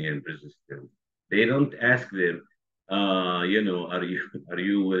Palestinian resistance. They don't ask them, are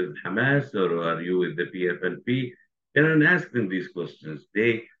you with Hamas or are you with the PFLP? They don't ask them these questions.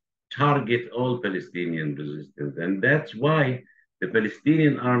 They target all Palestinian resistance. And that's why the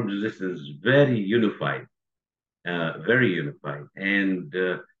Palestinian armed resistance is very unified. very unified, and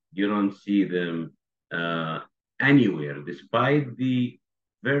you don't see them anywhere, despite the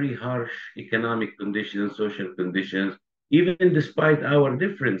very harsh economic conditions, social conditions, even despite our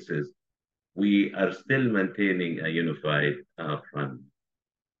differences, we are still maintaining a unified front.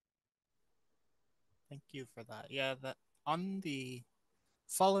 Thank you for that. Yeah, that on the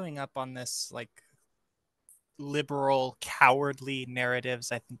following up on this, like liberal, cowardly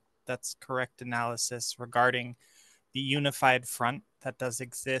narratives, I think that's correct analysis regarding the unified front that does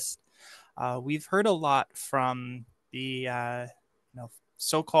exist. We've heard a lot from the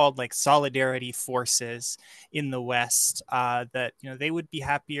so-called like solidarity forces in the West that they would be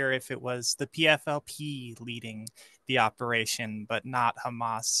happier if it was the PFLP leading the operation, but not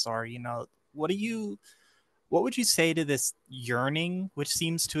Hamas. Or what would you say to this yearning, which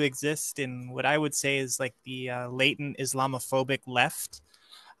seems to exist in what I would say is like the latent Islamophobic left,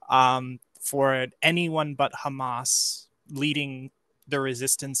 for anyone but Hamas leading the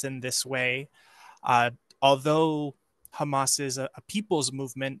resistance in this way? Although Hamas is a people's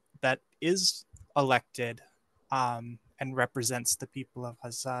movement that is elected and represents the people of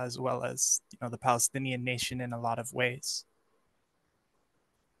Gaza as well as the Palestinian nation in a lot of ways.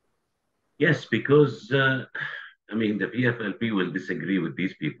 Yes, because the PFLP will disagree with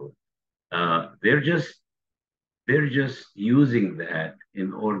these people. They're just using that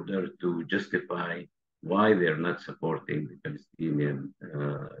in order to justify why they're not supporting the Palestinian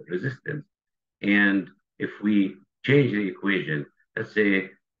resistance. And if we change the equation, let's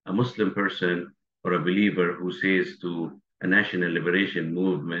say a Muslim person or a believer who says to a national liberation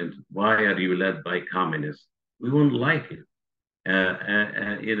movement, "Why are you led by communists?" We won't like it.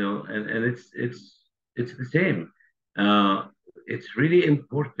 And it's the same. It's really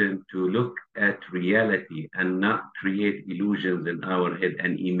important to look at reality and not create illusions in our head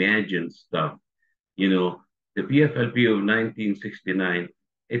and imagine stuff. The PFLP of 1969,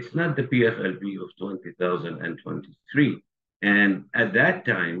 it's not the PFLP of 2023. And at that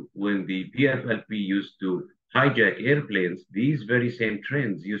time, when the PFLP used to hijack airplanes, these very same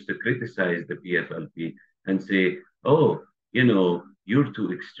trends used to criticize the PFLP and say, "Oh, you're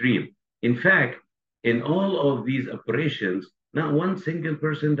too extreme." In fact, in all of these operations, not one single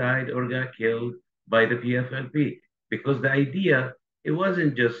person died or got killed by the PFLP, because the idea, it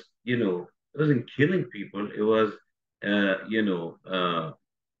wasn't just, it wasn't killing people. It was,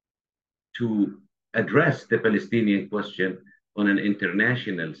 to address the Palestinian question on an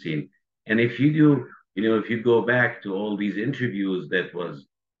international scene. And if you go back to all these interviews that was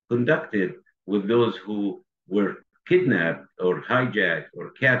conducted with those who were kidnapped or hijacked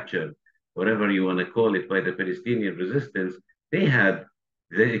or captured, whatever you want to call it, by the Palestinian resistance, they had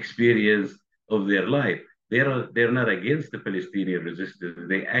the experience of their life. They're not against the Palestinian resistance.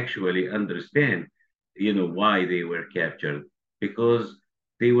 They actually understand, why they were captured, because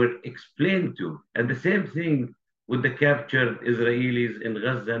they were explained to. And the same thing with the captured Israelis in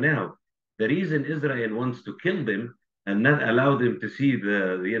Gaza now. The reason Israel wants to kill them and not allow them to see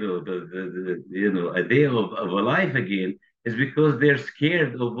a day of a life again is because they're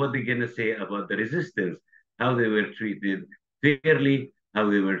scared of what they're going to say about the resistance, how they were treated fairly, how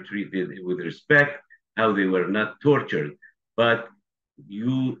they were treated with respect, how they were not tortured. But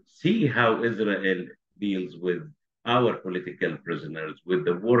you see how Israel deals with our political prisoners, with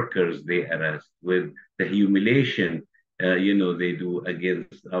the workers they arrest, with the humiliation they do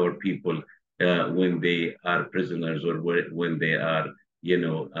against our people when they are prisoners or when they are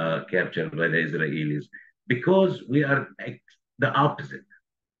captured by the Israelis, because we are the opposite.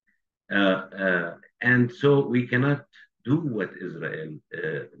 And so we cannot do what Israel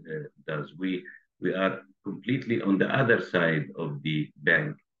does. We are completely on the other side of the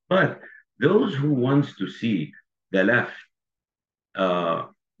bank. But those who wants to see the left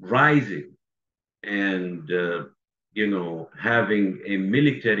rising and having a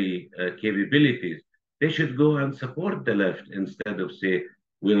military capabilities, they should go and support the left instead of say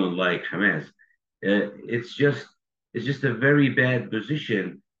we don't like Hamas. It's just a very bad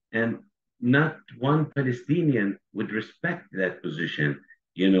position, and not one Palestinian would respect that position.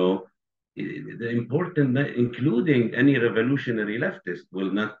 The important, including any revolutionary leftist,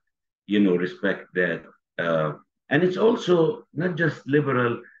 will not, respect that. And it's also not just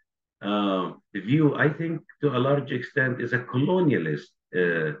liberal view. I think to a large extent is a colonialist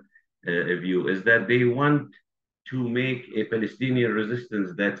view, is that they want to make a Palestinian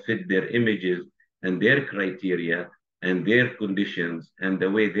resistance that fit their images and their criteria and their conditions and the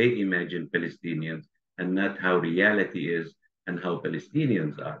way they imagine Palestinians, and not how reality is and how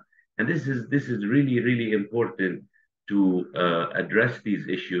Palestinians are. And this is really, really important to address these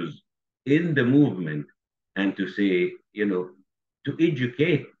issues in the movement, and to say, to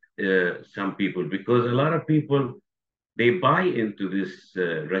educate some people, because a lot of people, they buy into this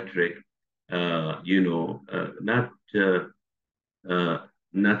rhetoric, not uh,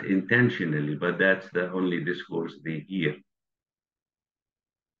 not intentionally, but that's the only discourse they hear.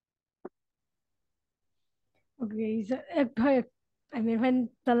 Okay, so, I mean, when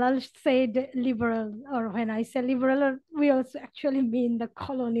Talal said liberal, or when I say liberal, we also actually mean the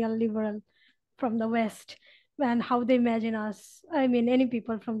colonial liberal from the West, and how they imagine us. I mean, any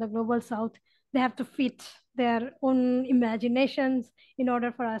people from the global South, they have to fit their own imaginations in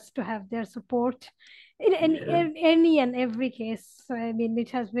order for us to have their support. In any and every case, I mean, it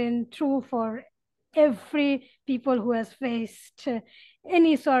has been true for every people who has faced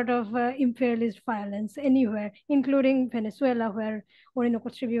any sort of imperialist violence anywhere, including Venezuela, where Orinoco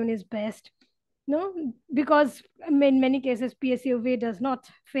Tribune is based. No, because in many cases PSUV does not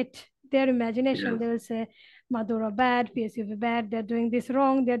fit their imagination. Yes. They will say Maduro bad, PSUV bad, they're doing this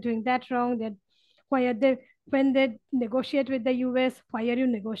wrong, they're doing that wrong. Why are they, when they negotiate with the US, why are you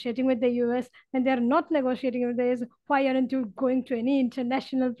negotiating with the US? When they're not negotiating with the US, why aren't you going to any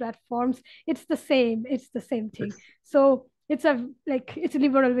international platforms? It's the same thing. So it's it's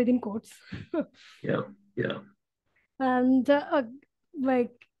liberal within quotes. Yeah, yeah. And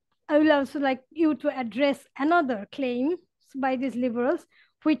like, I will also like you to address another claim by these liberals,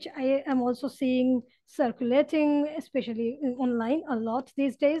 which I am also seeing circulating, especially online a lot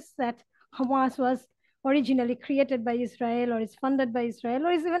these days, that Hamas was originally created by Israel, or is funded by Israel,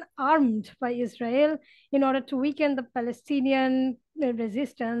 or is even armed by Israel in order to weaken the Palestinian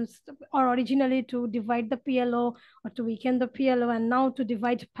resistance, or originally to divide the PLO, or to weaken the PLO, and now to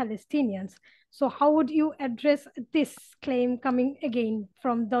divide Palestinians. So how would you address this claim coming again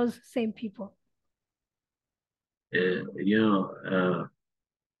from those same people? A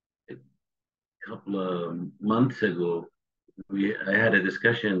couple of months ago, I had a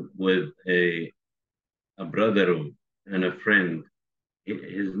discussion with a brother and a friend.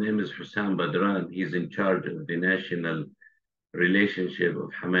 His name is Hussam Badran. He's in charge of the national relationship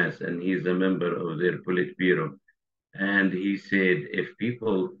of Hamas, and he's a member of their Politburo. And he said, if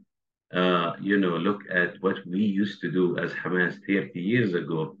people, look at what we used to do as Hamas 30 years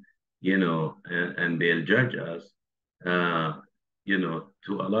ago, and they'll judge us, to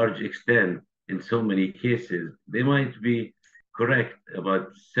a large extent, in so many cases, they might be correct about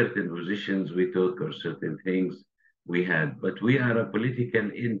certain positions we took or certain things we had, but we are a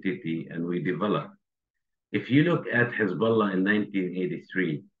political entity and we develop. If you look at Hezbollah in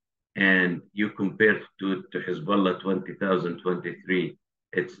 1983 and you compare to Hezbollah 2023,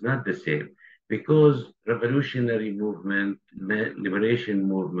 it's not the same, because revolutionary movement, liberation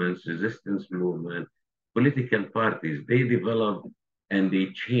movements, resistance movement, political parties, they develop and they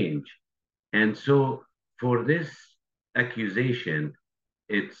change. And so for this accusation,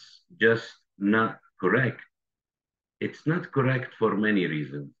 it's just not correct. It's not correct for many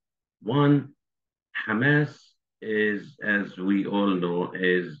reasons. One, Hamas is, as we all know,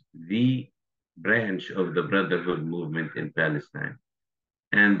 is the branch of the Brotherhood movement in Palestine.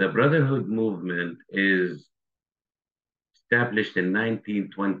 And the Brotherhood movement is established in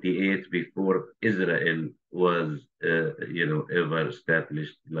 1928, before Israel was, ever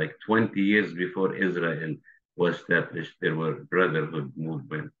established. Like 20 years before Israel was established, there were Brotherhood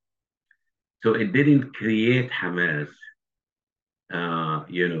movement. So it didn't create Hamas.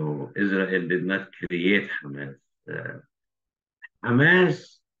 Israel did not create Hamas.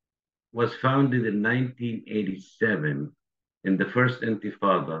 Hamas was founded in 1987 in the first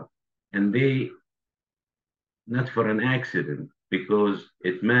Intifada, and they, not for an accident, because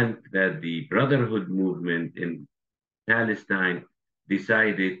it meant that the Brotherhood movement in Palestine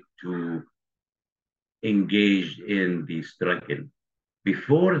decided to engage in the struggle.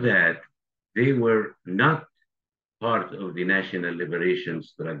 Before that, they were not part of the national liberation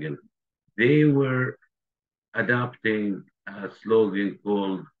struggle. They were adopting a slogan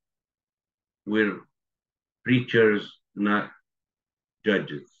called "We're preachers, not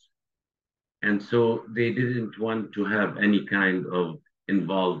judges." And so they didn't want to have any kind of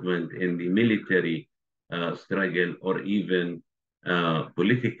involvement in the military struggle or even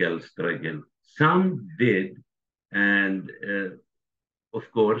political struggle. Some did, and of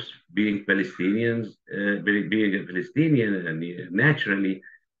course, being Palestinians, being a Palestinian, and naturally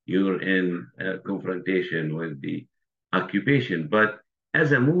you're in confrontation with the occupation. But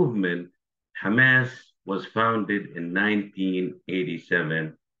as a movement, Hamas was founded in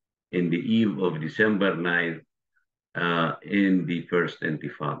 1987, in the eve of December 9th, in the first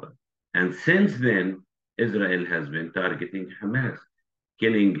Intifada. And since then, Israel has been targeting Hamas.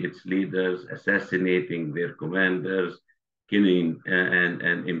 killing its leaders, assassinating their commanders, killing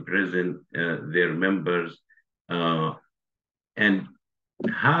and imprison their members, and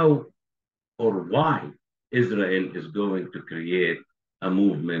how or why Israel is going to create a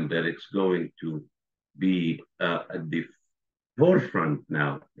movement that it's going to be at the forefront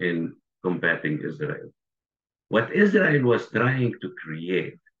now in combating Israel. What Israel was trying to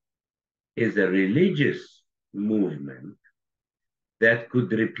create is a religious movement that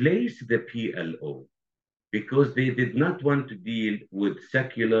could replace the PLO because they did not want to deal with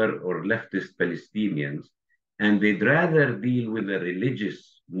secular or leftist Palestinians, and they'd rather deal with a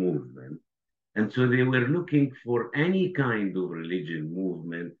religious movement. And so they were looking for any kind of religion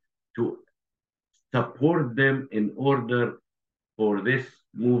movement to support them in order for this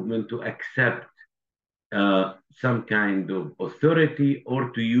movement to accept some kind of authority or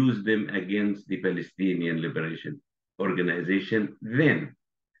to use them against the Palestinian Liberation Organization then.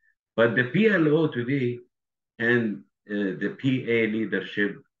 But the PLO today and the PA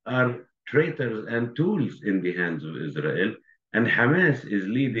leadership are traitors and tools in the hands of Israel. And Hamas is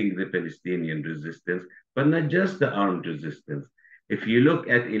leading the Palestinian resistance, but not just the armed resistance. If you look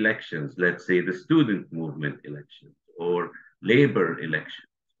at elections, let's say the student movement elections or labor elections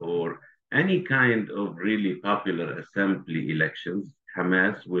or any kind of really popular assembly elections,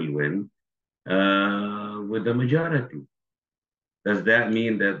 Hamas will win with a majority. Does that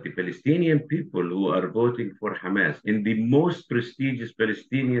mean that the Palestinian people who are voting for Hamas in the most prestigious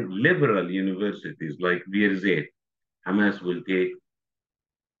Palestinian liberal universities like Birzeit, Hamas will take,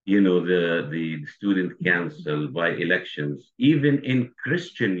 the student council by elections? Even in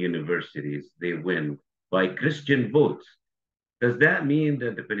Christian universities, they win by Christian votes. Does that mean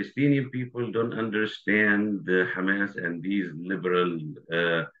that the Palestinian people don't understand the Hamas and these liberal,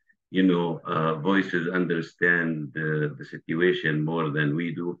 voices understand the situation more than we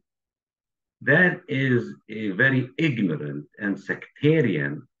do? That is a very ignorant and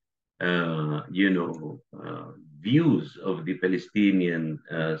sectarian, views of the Palestinian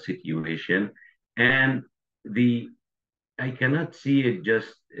situation. And I cannot see it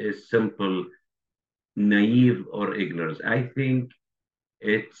just as simple naive or ignorance. I think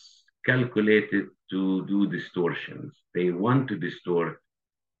it's calculated to do distortions. They want to distort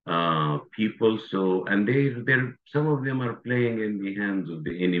people. So, and they're some of them are playing in the hands of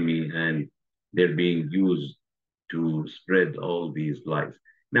the enemy, and they're being used to spread all these lies.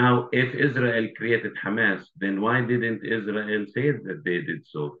 Now, if Israel created Hamas, then why didn't Israel say that they did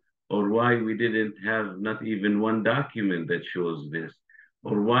so? Or why we didn't have not even one document that shows this?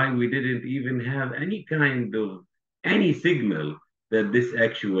 Or why we didn't even have any kind of any signal that this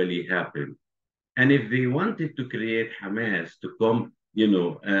actually happened? And if they wanted to create Hamas to come,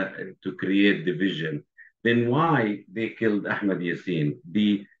 to create division, then why they killed Ahmed Yassin,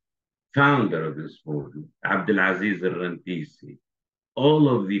 the founder of this movement, Abdulaziz al-Rantisi? All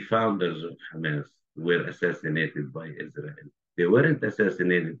of the founders of Hamas were assassinated by Israel. They weren't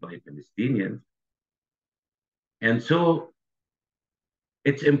assassinated by Palestinians. And so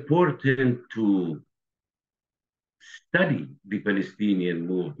it's important to study the Palestinian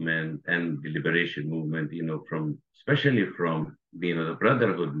movement and the liberation movement, especially from the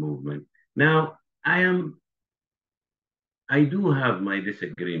Brotherhood movement. Now, I do have my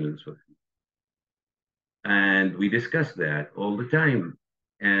disagreements with him. And we discuss that all the time.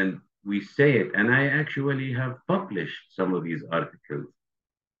 And we say it. And I actually have published some of these articles.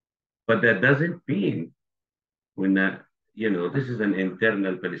 But that doesn't mean this is an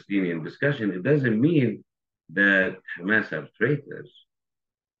internal Palestinian discussion. It doesn't mean that Hamas are traitors.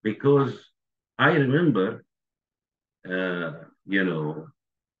 Because I remember,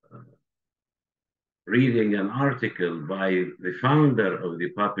 reading an article by the founder of the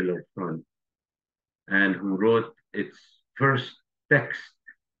Popular Front, and who wrote its first text,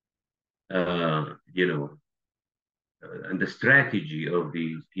 and the strategy of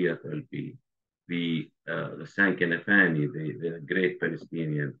the PFLP, the Hassan Kanafani, the great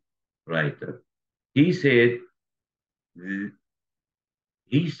Palestinian writer. He said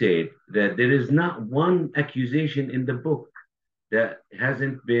that there is not one accusation in the book that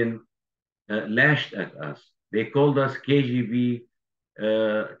hasn't been lashed at us. They called us KGB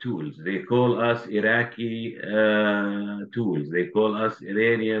tools. They call us Iraqi tools. They call us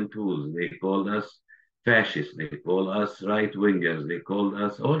Iranian tools. They called us fascists. They call us right-wingers. They called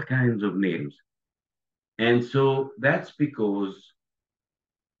us all kinds of names. And so that's because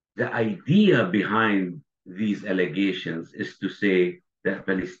the idea behind these allegations is to say that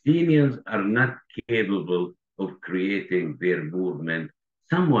Palestinians are not capable of creating their movement.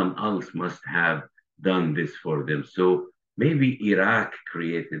 Someone else must have done this for them. So maybe Iraq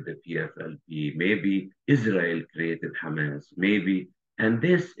created the PFLP, maybe Israel created Hamas, maybe, and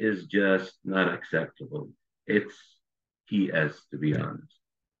this is just not acceptable. It's TS, to be honest.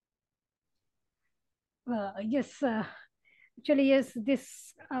 Yes, actually, yes, this,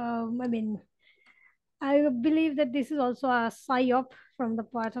 I mean, I believe that this is also a psyop from the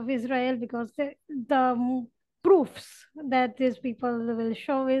part of Israel, because the proofs that these people will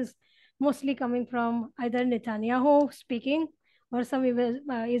show is mostly coming from either Netanyahu speaking or some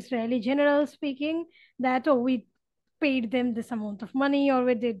Israeli general speaking that, oh, we paid them this amount of money, or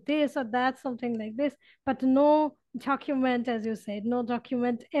we did this or that, something like this, but no document, as you said, no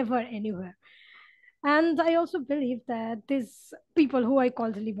document ever anywhere. And I also believe that these people who I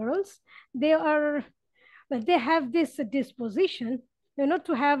call the liberals, they are, well, they have this disposition,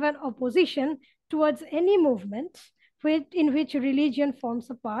 to have an opposition towards any movement in which religion forms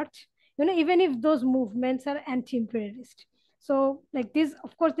a part, even if those movements are anti-imperialist. So, like this,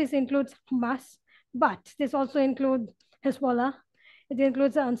 of course, this includes Hamas, but this also includes Hezbollah. It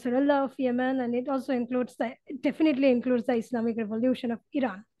includes the Ansar Allah of Yemen, and it also definitely includes the Islamic Revolution of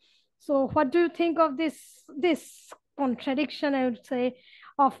Iran. So, what do you think of this contradiction, I would say,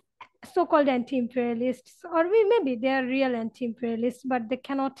 of so-called anti-imperialists, or maybe they are real anti-imperialists, but they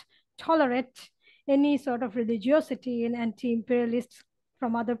cannot tolerate any sort of religiosity in anti-imperialists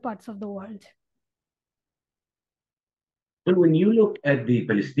from other parts of the world? But when you look at the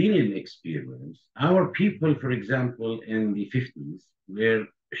Palestinian experience, our people, for example, in the 50s, were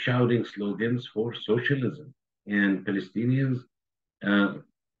shouting slogans for socialism. And Palestinians,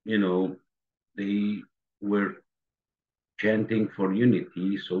 they were chanting for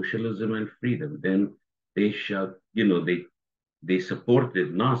unity, socialism, and freedom. Then they shout, they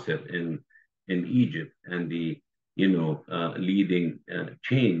supported Nasser in Egypt and the leading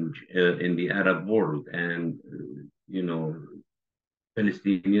change in the Arab world. And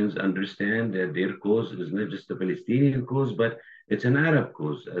Palestinians understand that their cause is not just a Palestinian cause, but it's an Arab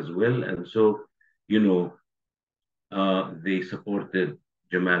cause as well. And so, they supported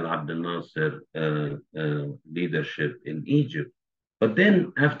Jamal Abdel Nasser leadership in Egypt. But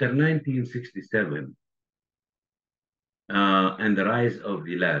then after 1967 and the rise of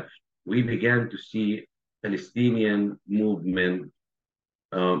the left, we began to see Palestinian movement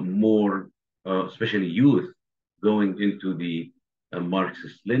more, especially youth, going into the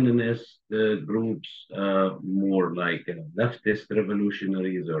Marxist-Leninist groups, more like leftist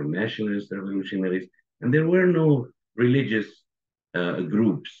revolutionaries or nationalist revolutionaries. And there were no religious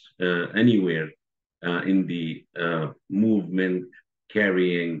groups anywhere in the movement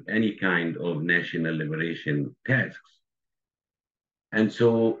carrying any kind of national liberation tasks. And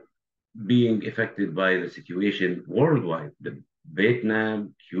so, being affected by the situation worldwide, the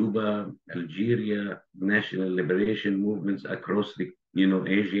Vietnam, Cuba, Algeria, national liberation movements across the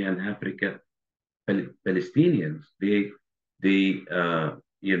Asia and Africa, Palestinians,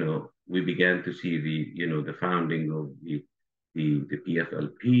 we began to see the founding of the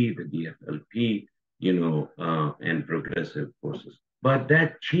PFLP, the DFLP, and progressive forces. But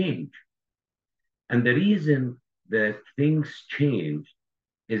that changed. And the reason that things changed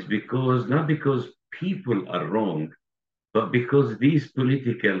is not because people are wrong, but because these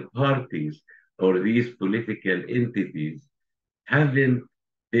political parties or these political entities haven't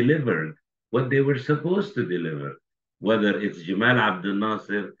delivered what they were supposed to deliver, whether it's Jamal Abdel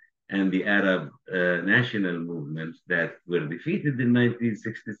Nasser and the Arab national movements that were defeated in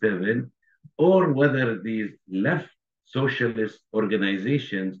 1967, or whether these left socialist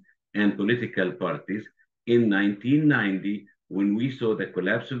organizations and political parties in 1990, when we saw the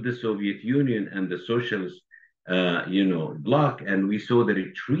collapse of the Soviet Union and the socialist bloc, and we saw the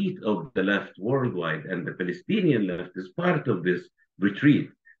retreat of the left worldwide, and the Palestinian left is part of this retreat.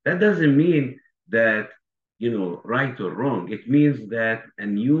 That doesn't mean that right or wrong. It means that a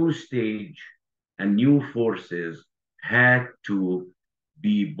new stage and new forces had to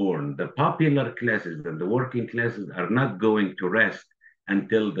be born. The popular classes and the working classes are not going to rest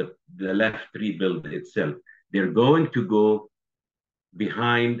until the left rebuild itself. They're going to go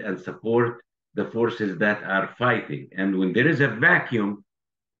behind and support the forces that are fighting. And when there is a vacuum,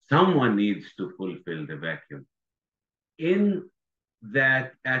 someone needs to fulfill the vacuum. In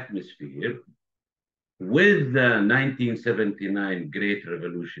that atmosphere, with the 1979 Great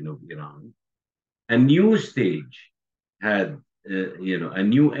Revolution of Iran, a new stage had, a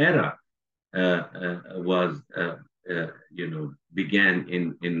new era began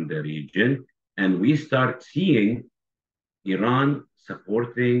in the region, and we start seeing Iran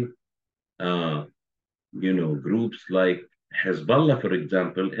supporting, groups like Hezbollah, for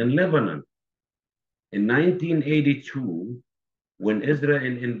example, in Lebanon. In 1982, when Israel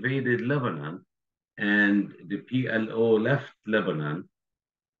invaded Lebanon and the PLO left Lebanon,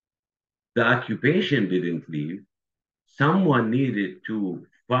 the occupation didn't leave. Someone needed to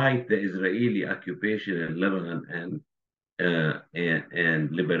fight the Israeli occupation in Lebanon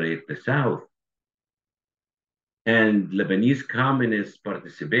and liberate the South. And Lebanese communists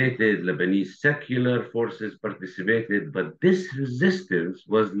participated, Lebanese secular forces participated, but this resistance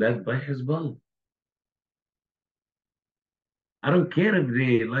was led by Hezbollah. I don't care if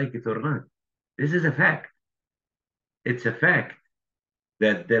they like it or not. This is a fact. It's a fact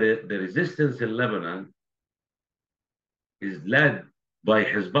that the resistance in Lebanon is led by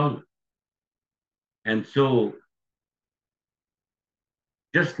Hezbollah. And so,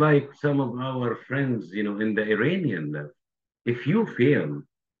 just like some of our friends, in the Iranian left, if you fail,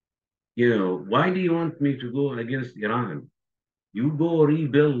 why do you want me to go against Iran? You go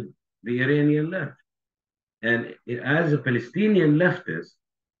rebuild the Iranian left. And as a Palestinian leftist,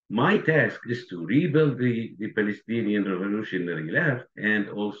 my task is to rebuild the Palestinian revolutionary left and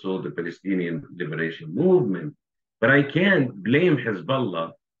also the Palestinian Liberation movement. But I can't blame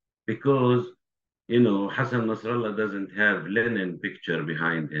Hezbollah because, Hassan Nasrallah doesn't have Lenin picture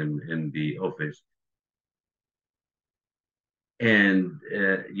behind him in the office. And,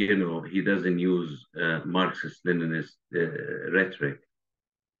 he doesn't use Marxist-Leninist rhetoric.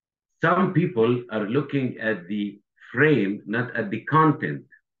 Some people are looking at the frame, not at the content.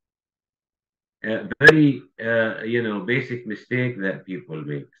 Very, basic mistake that people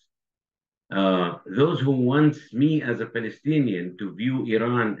make. Those who want me as a Palestinian to view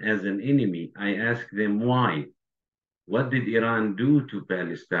Iran as an enemy, I ask them why. What did Iran do to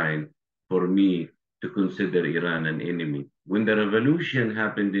Palestine for me to consider Iran an enemy? When the revolution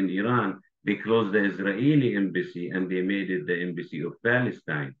happened in Iran, they closed the Israeli embassy and they made it the embassy of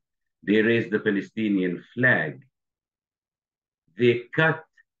Palestine. They raised the Palestinian flag. They cut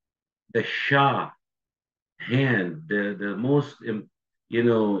the Shah hand, the most,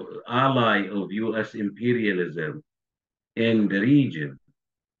 ally of U.S. imperialism in the region.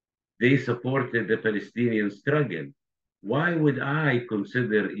 They supported the Palestinian struggle. Why would I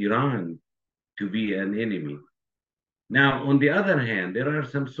consider Iran to be an enemy? Now, on the other hand, there are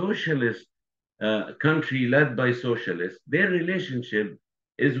some socialist country led by socialists. Their relationship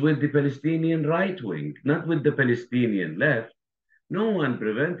is with the Palestinian right wing, not with the Palestinian left. No one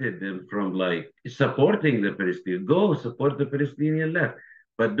prevented them from supporting the Palestinian. Go support the Palestinian left,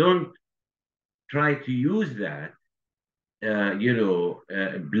 but don't try to use that.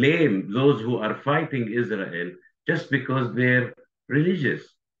 Blame those who are fighting Israel just because they're religious.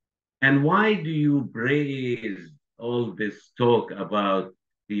 And why do you praise all this talk about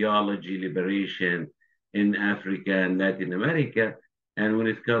theology, liberation in Africa and Latin America? And when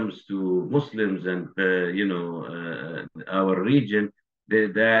it comes to Muslims and, our region,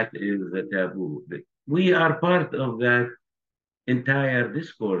 that is a taboo. We are part of that entire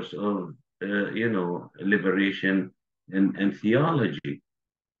discourse of, liberation and theology.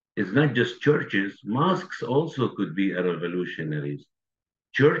 It's not just churches. Mosques also could be revolutionaries.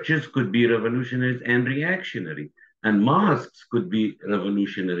 Churches could be revolutionaries and reactionary. And mosques could be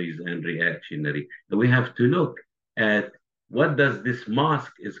revolutionaries and reactionary. We have to look at what does this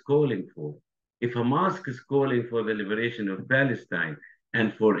mosque is calling for. If a mosque is calling for the liberation of Palestine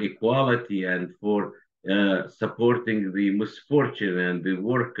and for equality and for supporting the misfortune and the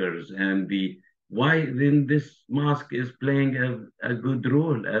workers and why then this mosque is playing a good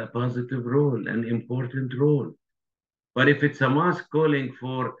role, a positive role, an important role. But if it's a mosque calling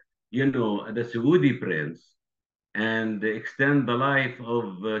for, the Saudi prince and extend the life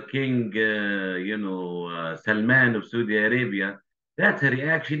of King, Salman of Saudi Arabia, that's a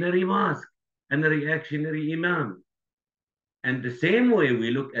reactionary mosque and a reactionary imam. And the same way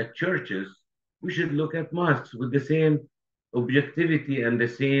we look at churches, we should look at mosques with the same objectivity and the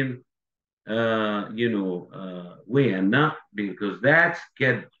same, way, and not because that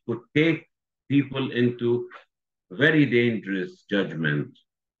could take people into very dangerous judgment.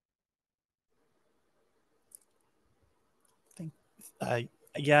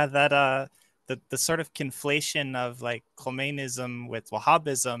 Yeah, that the sort of conflation of Khomeinism with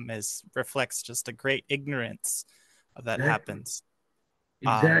Wahhabism reflects just a great ignorance that happens.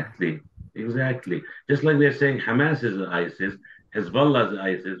 Exactly. Just like they're saying Hamas is ISIS, Hezbollah is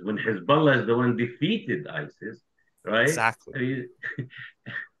ISIS, when Hezbollah is the one defeated ISIS, right? Exactly.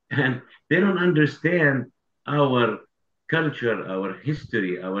 And they don't understand our culture, our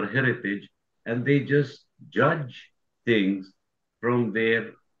history, our heritage, and they just judge things from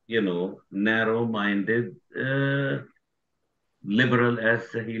their, narrow-minded liberal, as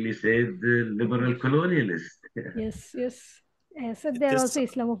Sahili said, liberal colonialist. Yes, yes. Yes, and they're This also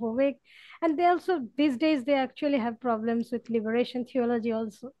Islamophobic. And they also, these days, they actually have problems with liberation theology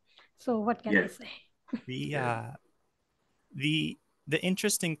also. So what can I Yes, say? the yes. the the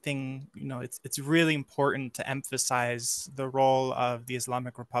interesting thing, it's really important to emphasize the role of the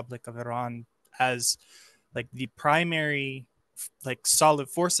Islamic Republic of Iran as like the primary like solid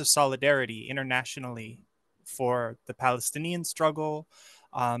force of solidarity internationally for the Palestinian struggle,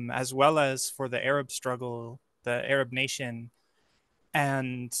 as well as for the Arab struggle, the Arab nation,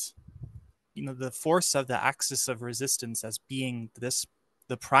 and the force of the axis of resistance as being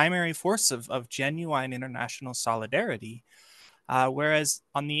the primary force of genuine international solidarity. Whereas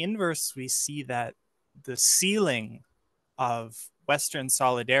on the inverse, we see that the ceiling of Western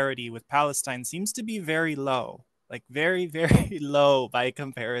solidarity with Palestine seems to be very low, like very, very low by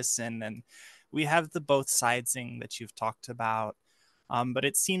comparison. And we have the both sidesing that you've talked about. But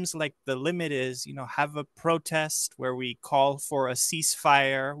it seems like the limit is, have a protest where we call for a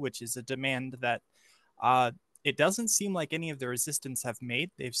ceasefire, which is a demand that uh, it doesn't seem like any of the resistance have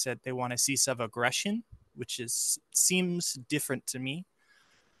made. They've said they want a cease of aggression, which seems different to me.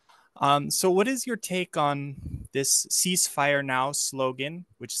 So what is your take on this ceasefire now slogan,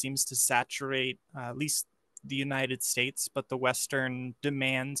 which seems to saturate at least the United States, but the Western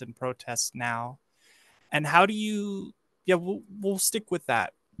demands and protests now? And how do you, yeah, we'll stick with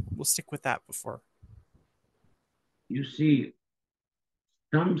that. We'll stick with that before. You see,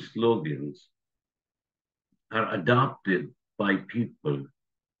 some slogans are adopted by people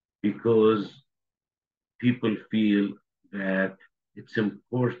because people feel that it's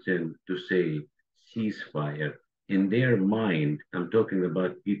important to say ceasefire. In their mind, I'm talking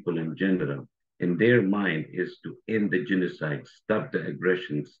about people in general, in their mind is to end the genocide, stop the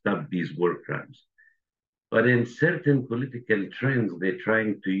aggression, stop these war crimes. But in certain political trends, they're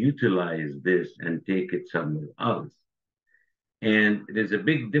trying to utilize this and take it somewhere else. And there's a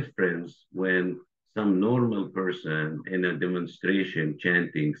big difference when some normal person in a demonstration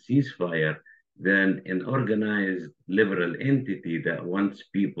chanting ceasefire than an organized liberal entity that wants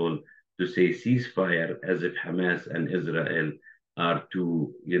people to say ceasefire as if Hamas and Israel are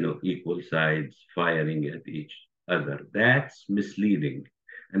two, equal sides firing at each other. That's misleading.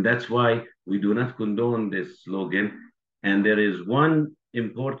 And that's why we do not condone this slogan. And there is one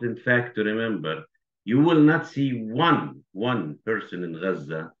important fact to remember: you will not see one person in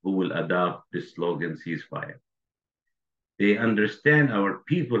Gaza who will adopt this slogan ceasefire. They understand, our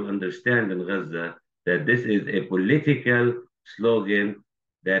people understand in Gaza that this is a political slogan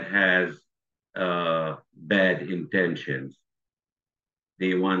that has bad intentions.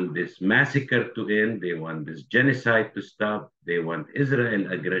 They want this massacre to end. They want this genocide to stop. They want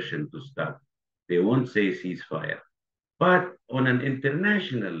Israel aggression to stop. They won't say ceasefire. But on an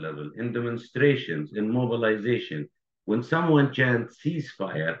international level, in demonstrations, in mobilization, when someone chants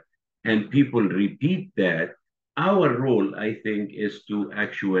ceasefire and people repeat that, our role, I think, is to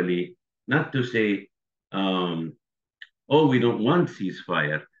actually not to say, oh, we don't want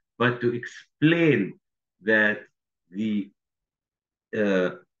ceasefire, but to explain that the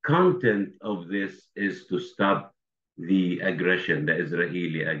uh, content of this is to stop the aggression, the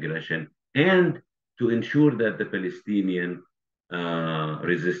Israeli aggression, and to ensure that the Palestinian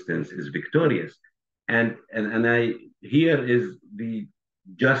resistance is victorious. And I here is the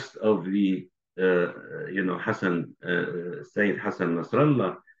just of the Hassan Sayyid Hassan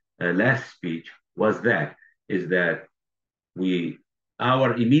Nasrallah last speech was that is that we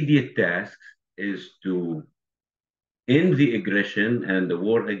our immediate task is to end the aggression and the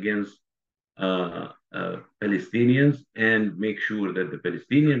war against Palestinians and make sure that the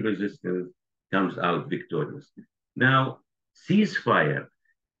Palestinian resistance comes out victorious. Now, ceasefire,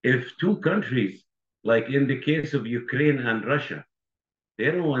 if two countries, like in the case of Ukraine and Russia, they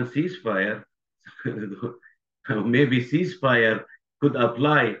don't want ceasefire, maybe ceasefire could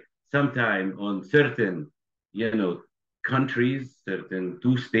apply sometime on certain, countries, certain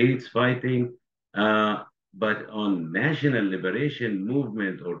two states fighting, but on national liberation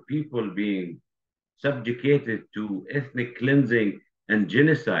movement or people being subjugated to ethnic cleansing and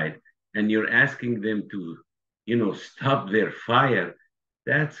genocide, and you're asking them to, stop their fire,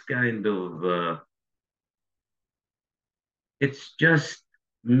 that's kind of, it's just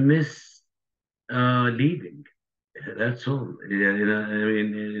misleading. That's all. Yeah, I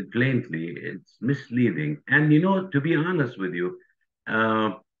mean, plainly, it's misleading. And to be honest with you,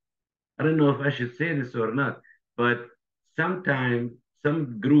 I don't know if I should say this or not, but sometimes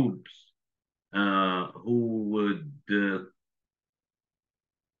some groups who would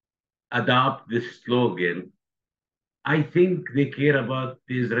adopt this slogan I think they care about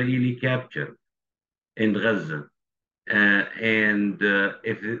the Israeli capture in Gaza. And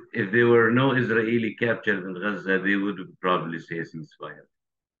if there were no Israeli capture in Gaza, they would probably say ceasefire.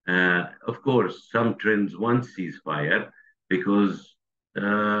 Of course, some trends want ceasefire because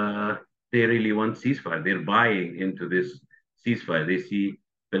they really want ceasefire. They're buying into this ceasefire. They see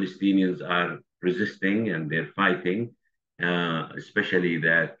Palestinians are resisting and they're fighting, especially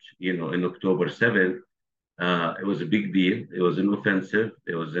that, in October 7th, it was a big deal. It was an offensive.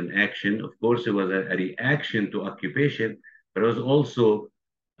 It was an action. Of course, it was a reaction to occupation, but it was also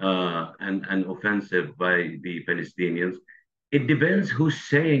an offensive by the Palestinians. It depends who's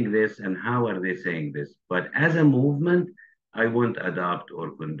saying this and how are they saying this. But as a movement, I won't adopt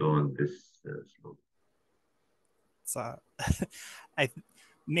or condone this slogan. So, I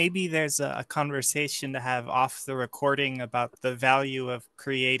maybe there's a conversation to have off the recording about the value of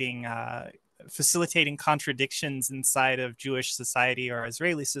creating facilitating contradictions inside of Jewish society or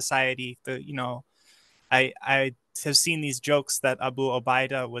Israeli society. I have seen these jokes that Abu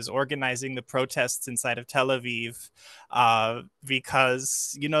Obaida was organizing the protests inside of Tel Aviv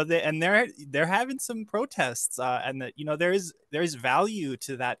because they're having some protests and that there is value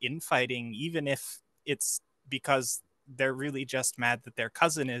to that infighting, even if it's because they're really just mad that their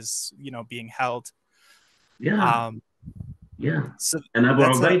cousin is being held. Yeah. Yeah. So and Abu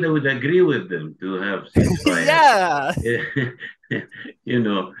Ubaida would agree with them to have ceasefire. Yeah.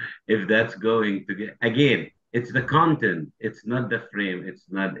 If that's going to get, again, it's the content. It's not the frame. It's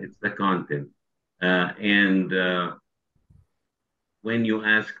the content. And when you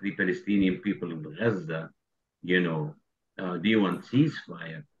ask the Palestinian people in Gaza, do you want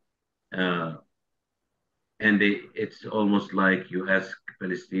ceasefire? And it's almost like you ask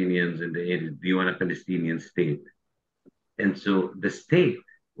Palestinians in the area, do you want a Palestinian state? And so the state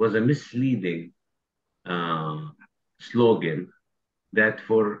was a misleading slogan that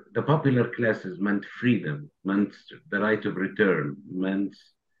for the popular classes meant freedom, meant the right of return, meant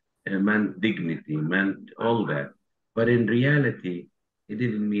dignity, meant all that. But in reality, it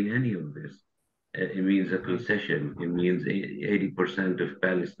didn't mean any of this. It means a concession. It means 80% of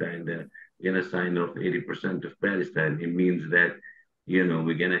Palestine, the genocide of 80% of Palestine. It means that,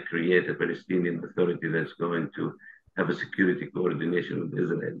 we're going to create a Palestinian Authority that's going to have a security coordination with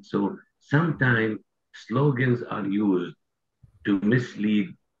Israel. So sometimes slogans are used to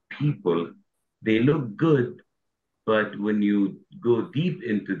mislead people. They look good, but when you go deep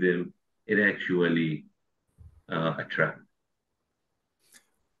into them, it actually attracts.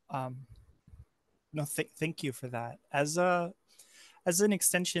 No, thank you for that. As an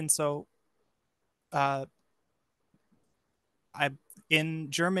extension, so in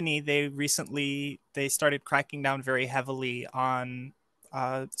Germany, they started cracking down very heavily on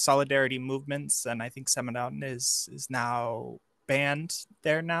solidarity movements, and I think Semadan is now banned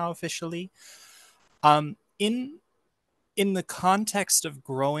there now officially. In the context of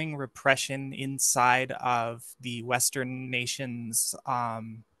growing repression inside of the Western nations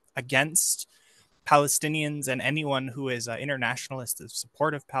against Palestinians and anyone who is an internationalist in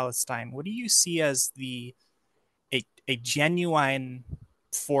support of Palestine, what do you see as a genuine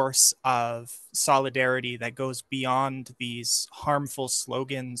force of solidarity that goes beyond these harmful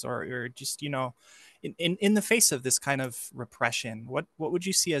slogans or just, in the face of this kind of repression? What would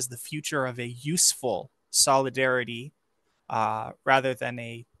you see as the future of a useful solidarity rather than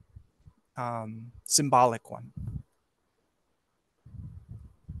a symbolic one?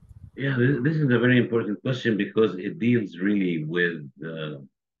 Yeah, this is a very important question because it deals really with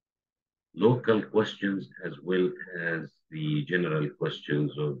local questions as well as the general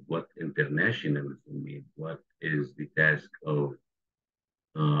questions of what internationalism means. What is the task of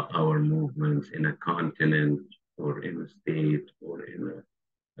our movements in a continent or in a state or in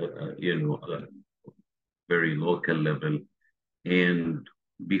a very local level? And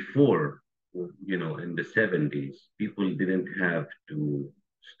before, in the 70s, people didn't have to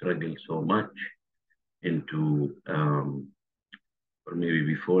struggle so much into or maybe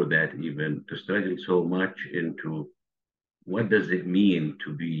before that even, to struggle so much into what does it mean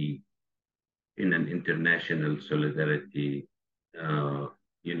to be in an international solidarity,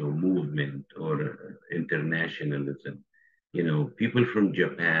 movement or internationalism. People from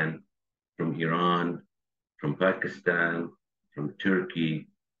Japan, from Iran, from Pakistan, from Turkey,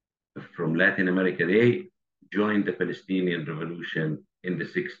 from Latin America, they joined the Palestinian Revolution in the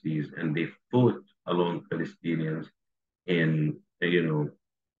 60s and they fought along Palestinians in,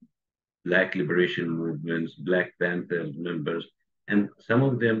 Black liberation movements, Black Panthers members, and some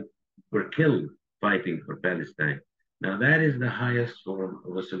of them were killed fighting for Palestine. Now, that is the highest form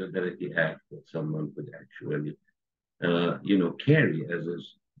of a solidarity act that someone could actually carry as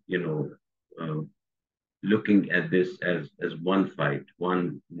looking at this as one fight,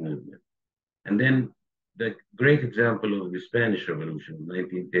 one movement. And then the great example of the Spanish Revolution,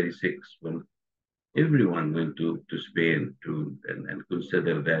 1936, when everyone went to Spain and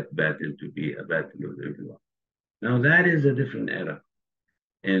consider that battle to be a battle of everyone. Now that is a different era.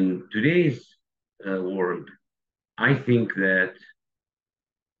 In today's world, I think that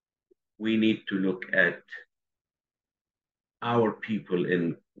we need to look at our people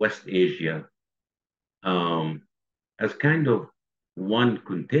in West Asia as kind of one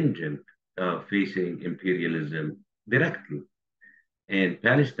contingent facing imperialism directly. And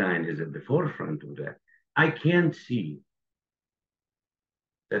Palestine is at the forefront of that. I can't see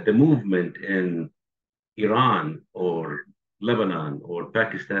that the movement in Iran or Lebanon or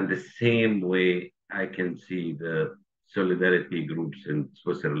Pakistan the same way I can see the solidarity groups in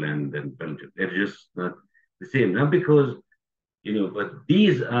Switzerland and Belgium. They're just not the same. Not because, but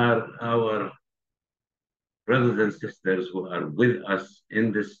these are our brothers and sisters who are with us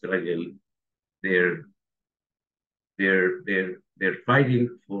in this struggle. They're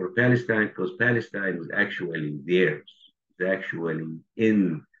fighting for Palestine because Palestine is actually theirs. It's actually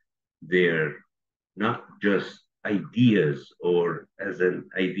in their, not just ideas or as an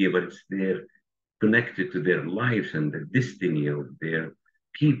idea, but it's there connected to their lives and the destiny of their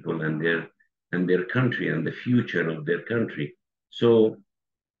people and their country and the future of their country. So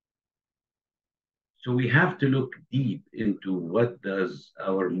we have to look deep into what does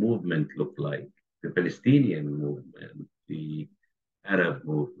our movement look like, the Palestinian movement, the Arab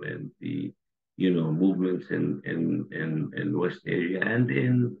movement, the movements in West Asia, and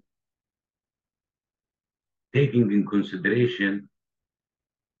in taking in consideration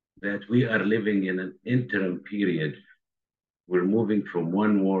that we are living in an interim period. We're moving from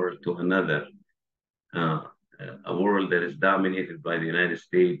one world to another, a world that is dominated by the United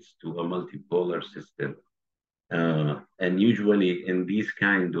States to a multipolar system. And usually in these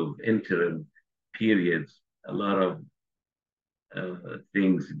kind of interim periods, a lot of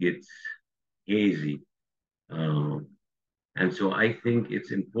things get hazy. And so I think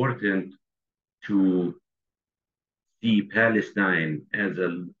it's important to see Palestine as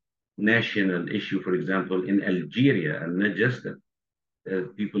a national issue, for example, in Algeria, and not just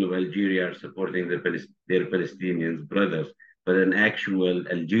the people of Algeria are supporting their Palestinian brothers, but an actual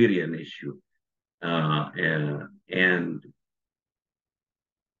Algerian issue. And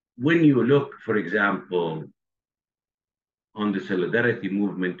when you look, for example, on the solidarity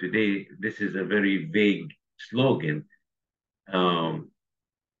movement today, this is a very vague slogan.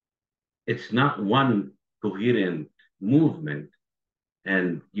 It's not one coherent movement.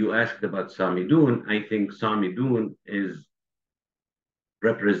 And you asked about Samidun. I think Samidun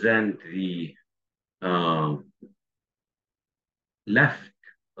represent the left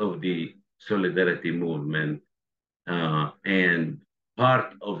of the solidarity movement and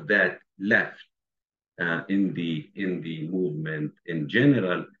part of that left in the movement in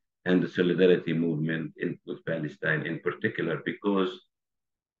general and the solidarity movement with Palestine in particular, because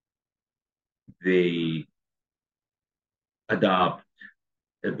they adopt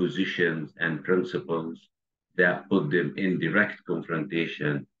positions and principles that put them in direct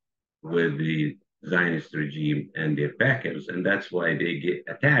confrontation with the Zionist regime and their backers. And that's why they get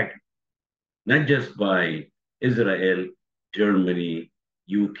attacked, not just by Israel, Germany,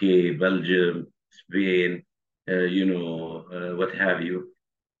 UK, Belgium, Spain, what have you.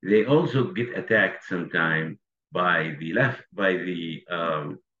 They also get attacked sometimes by the left, by the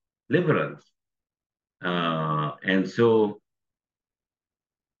liberals. And so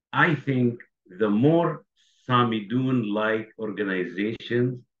I think the more Samidun-like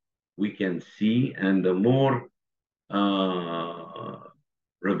organizations we can see, and the more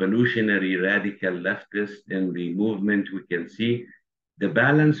revolutionary radical leftists in the movement we can see, the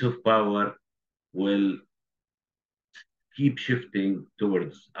balance of power will keep shifting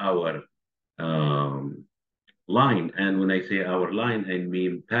towards our line. And when I say our line, I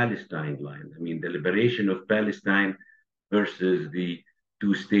mean Palestine line. I mean the liberation of Palestine versus the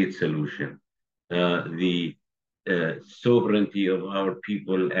two-state solution, the sovereignty of our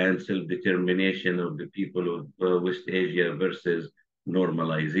people and self-determination of the people of West Asia versus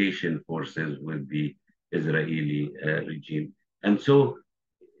normalization forces with the Israeli regime. And so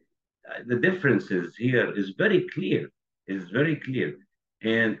the differences here is very clear,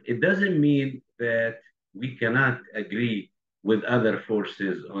 And it doesn't mean that we cannot agree with other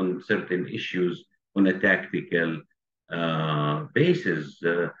forces on certain issues on a tactical basis,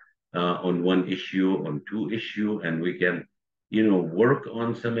 on one issue, on two issues, and we can, work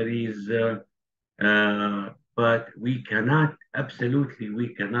on some of these but we cannot, absolutely,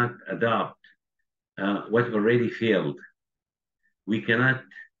 we cannot adopt what already failed. We cannot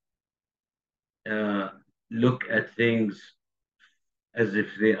uh, look at things as if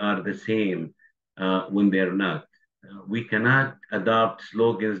they are the same when they're not. We cannot adopt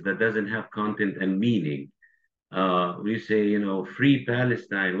slogans that doesn't have content and meaning. We say, free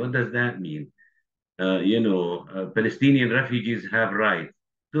Palestine. What does that mean? Palestinian refugees have rights.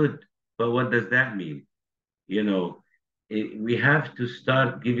 Good, but what does that mean? You know, we have to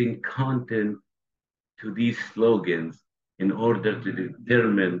start giving content to these slogans in order to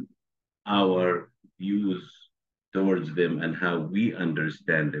determine our views towards them and how we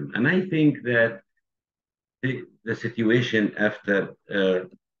understand them. And I think that the situation after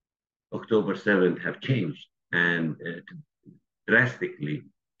October 7th have changed and drastically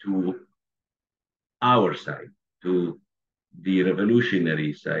to our side, to the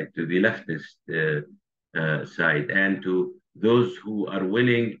revolutionary side, to the leftist side, and to those who are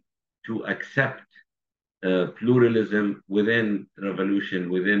willing to accept pluralism within revolution,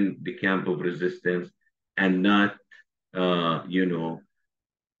 within the camp of resistance, and not,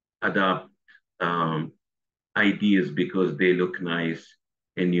 adopt ideas because they look nice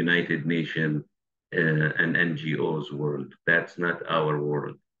in United Nations and NGOs world. That's not our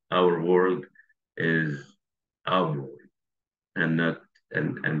world. Our world is our world, and not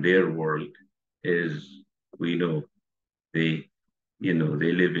and their world is, we know, they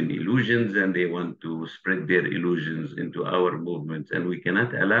they live in illusions and they want to spread their illusions into our movements, and we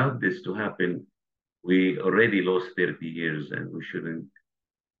cannot allow this to happen. We already lost 30 years, and we shouldn't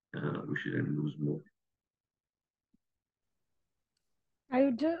lose more. I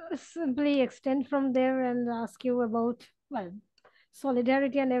would simply extend from there and ask you about, well,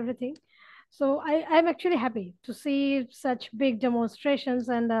 solidarity and everything. So I'm actually happy to see such big demonstrations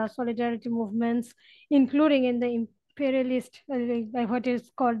and solidarity movements, including in the imperialist, what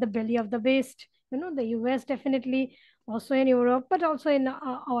is called the belly of the beast. The US definitely, also in Europe, but also in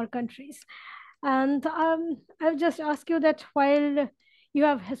our countries. And I'll just ask you that while you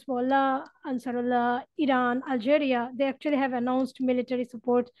have Hezbollah, Ansarullah, Iran, Algeria, they actually have announced military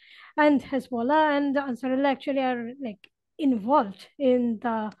support, and Hezbollah and Ansarullah actually are like involved in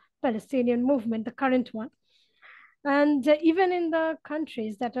the Palestinian movement, the current one. And even in the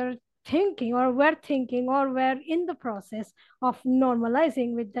countries that are thinking or were in the process of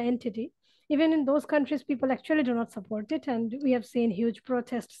normalizing with the entity, even in those countries, people actually do not support it. And we have seen huge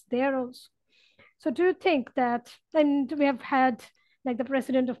protests there also. So do you think that, and we have had like the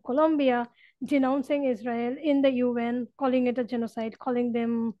president of Colombia denouncing Israel in the UN, calling it a genocide, calling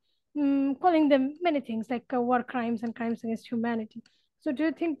them many things like war crimes and crimes against humanity. So do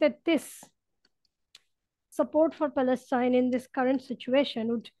you think that this support for Palestine in this current situation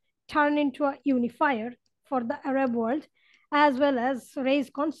would turn into a unifier for the Arab world, as well as raise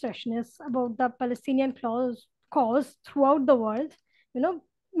consciousness about the Palestinian cause throughout the world?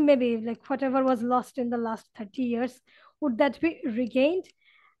 Maybe like whatever was lost in the last 30 years, would that be regained?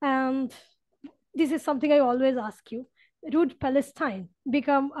 And this is something I always ask you. Would Palestine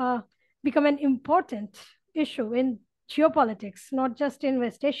become an important issue in geopolitics, not just in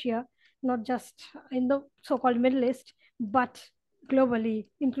West Asia, not just in the so-called Middle East, but globally,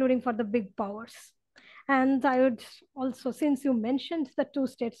 including for the big powers? And I would also, since you mentioned the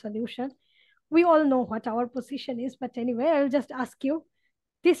two-state solution, we all know what our position is, but anyway, I'll just ask you,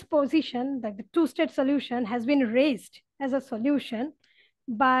 this position, like the two-state solution, has been raised as a solution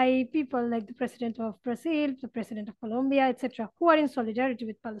by people like the president of Brazil, the president of Colombia, etc., who are in solidarity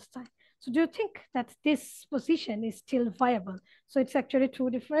with Palestine. So do you think that this position is still viable? So it's actually two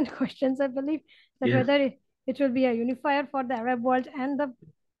different questions, I believe, that Yes. whether it will be a unifier for the Arab world and the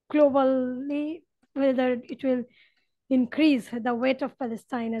globally, whether it will increase the weight of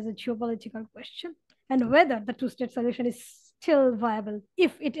Palestine as a geopolitical question, and whether the two-state solution is still viable,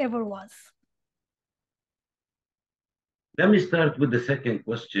 if it ever was. Let me start with the second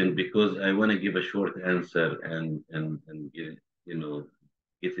question because I want to give a short answer and get,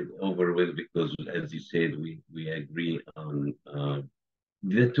 get it over with, because as you said, we agree on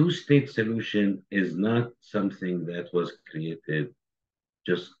the two-state solution is not something that was created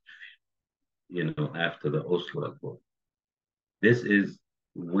just after the Oslo Accord. This is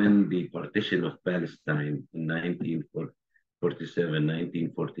when the partition of Palestine in 1947,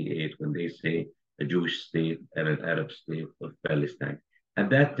 1948, when they say a Jewish state and an Arab state of Palestine. At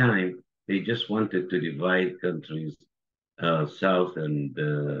that time, they just wanted to divide countries, south and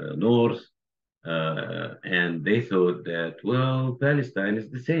north, and they thought that, well, Palestine is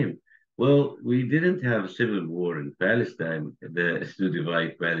the same. Well, we didn't have civil war in Palestine to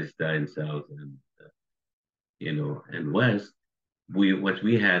divide Palestine south and and West, what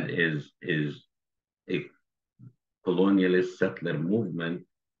we had is a colonialist settler movement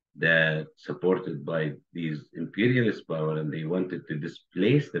that supported by these imperialist power, and they wanted to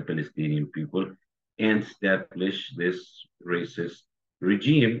displace the Palestinian people and establish this racist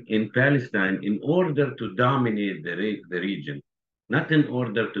regime in Palestine in order to dominate the region, not in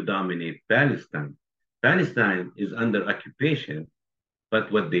order to dominate Palestine. Palestine is under occupation,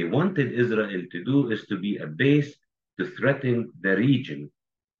 but what they wanted Israel to do is to be a base to threaten the region.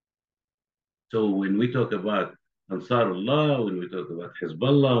 So when we talk about Ansarullah, when we talk about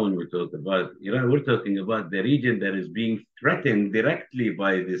Hezbollah, when we talk about Iran, we're talking about the region that is being threatened directly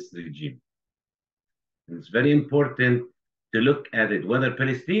by this regime. And it's very important to look at it. Whether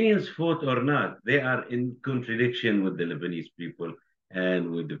Palestinians fought or not, they are in contradiction with the Lebanese people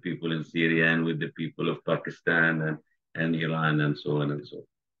and with the people in Syria and with the people of Pakistan and Iran and so on and so on.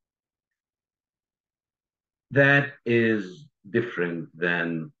 That is different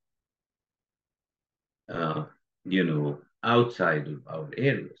than outside of our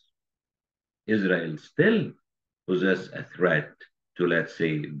areas. Israel still poses a threat to, let's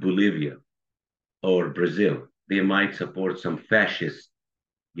say, Bolivia or Brazil. They might support some fascist,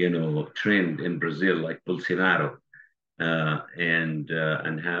 trend in Brazil, like Bolsonaro, and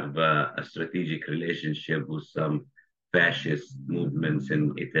have a strategic relationship with some fascist movements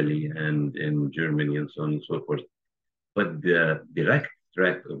in Italy and in Germany and so on and so forth. But the direct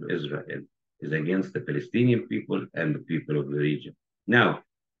threat of Israel is against the Palestinian people and the people of the region. Now,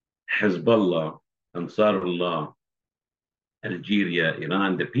 Hezbollah, Ansarullah, Algeria,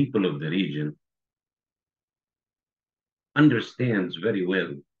 Iran, the people of the region understands very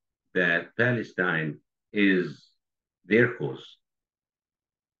well that Palestine is their cause,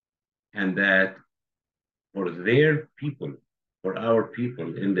 and that for their people, for our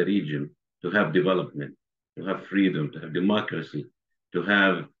people in the region to have development, to have freedom, to have democracy, to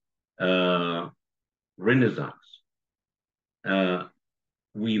have renaissance,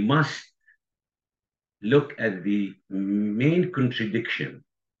 we must look at the main contradiction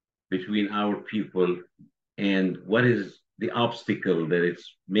between our people and what is the obstacle that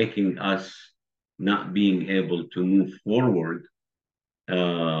it's making us not being able to move forward,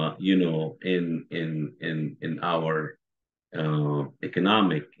 in our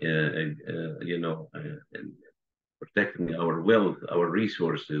economic, protecting our wealth, our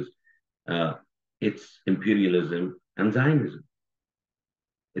resources. It's imperialism and Zionism.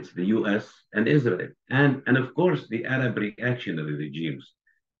 It's the US and Israel. And of course, the Arab reactionary regimes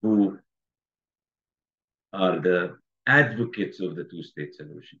who are the advocates of the two-state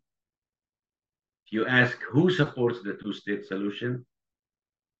solution. If you ask who supports the two-state solution,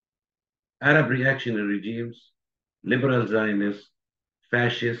 Arab reactionary regimes, liberal Zionists,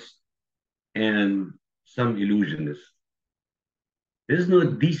 fascists, and some illusionists. There's no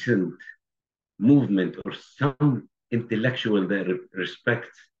decent movement or some intellectual that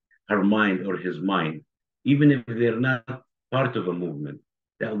respects her mind or his mind, even if they're not part of a movement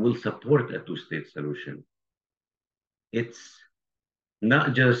that will support a two-state solution. It's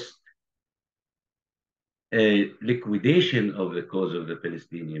not just a liquidation of the cause of the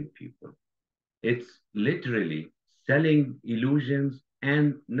Palestinian people. It's literally selling illusions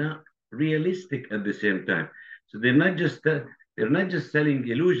and not realistic at the same time. So they're not just selling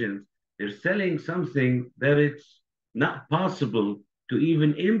illusions. They're selling something that it's not possible to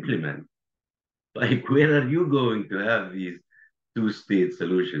even implement. Like, where are you going to have these two-state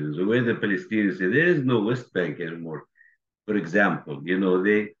solutions? Where the Palestinians say there is no West Bank anymore. For example,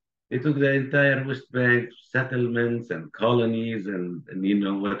 they took the entire West Bank settlements and colonies and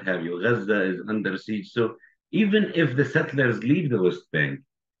what have you. Gaza is under siege. So even if the settlers leave the West Bank,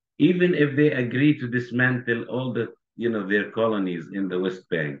 even if they agree to dismantle all the, their colonies in the West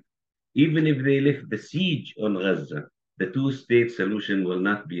Bank, even if they lift the siege on Gaza, the two-state solution will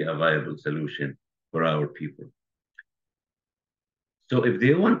not be a viable solution for our people. So if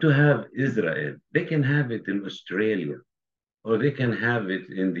they want to have Israel, they can have it in Australia, or they can have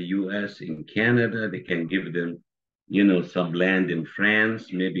it in the US, in Canada. They can give them, some land in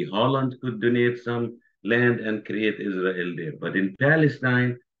France. Maybe Holland could donate some land and create Israel there. But in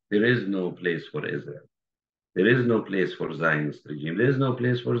Palestine, there is no place for Israel. There is no place for Zionist regime. There is no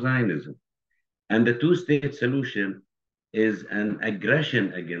place for Zionism. And the two-state solution is an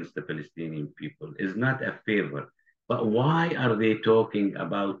aggression against the Palestinian people, is not a favor. But why are they talking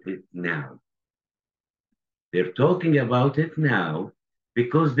about it now? They're talking about it now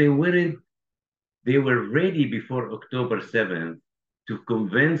because they were ready before October 7th to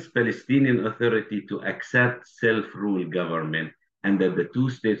convince Palestinian Authority to accept self-rule government and that the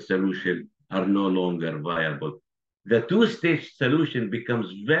two-state solution are no longer viable. The two-state solution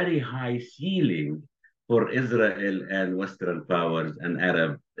becomes very high ceiling for Israel and Western powers and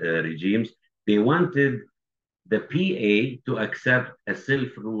Arab regimes. They wanted the PA to accept a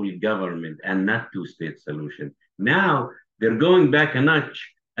self-rule government and not two-state solution. Now they're going back a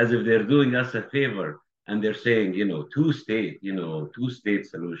notch as if they're doing us a favor, and they're saying, two-state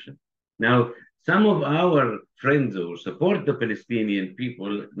solution. Now, some of our friends who support the Palestinian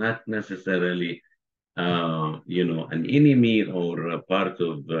people, not necessarily, an enemy or a part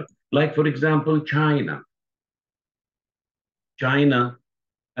of, like, for example, China. China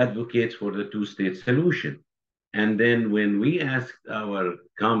advocates for the two-state solution. And then when we asked our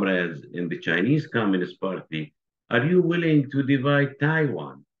comrades in the Chinese Communist Party, are you willing to divide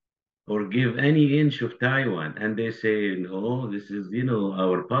Taiwan or give any inch of Taiwan? And they say, no, this is,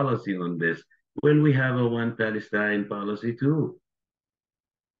 our policy on this. Well, we have a one Palestine policy too.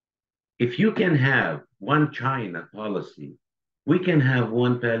 If you can have one China policy, we can have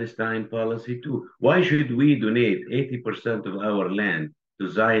one Palestine policy too. Why should we donate 80% of our land to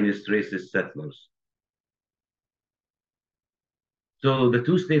Zionist racist settlers? So the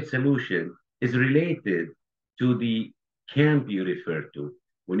two-state solution is related to the camp you refer to.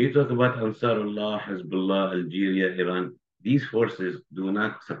 When you talk about Ansarullah, Hezbollah, Algeria, Iran, these forces do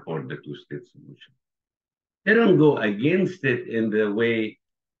not support the two-state solution. They don't go against it in the way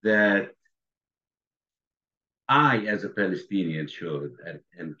that I, as a Palestinian, should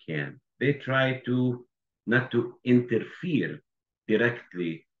and can. They try to not to interfere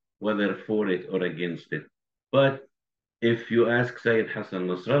directly, whether for it or against it. But if you ask Sayyid Hassan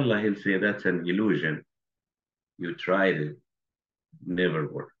Nasrallah, he'll say that's an illusion. You tried it, never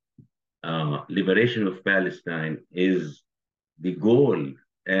worked. Liberation of Palestine is the goal,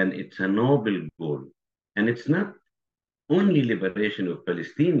 and it's a noble goal. And it's not only liberation of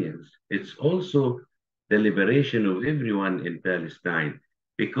Palestinians, it's also the liberation of everyone in Palestine.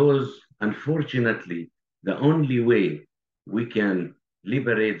 Because unfortunately, the only way we can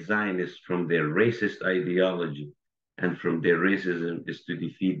liberate Zionists from their racist ideology and from their racism is to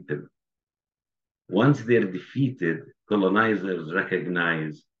defeat them. Once they're defeated, colonizers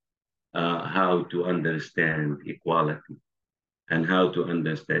recognize how to understand equality and how to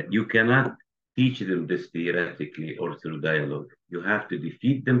understand. You cannot teach them this theoretically or through dialogue. You have to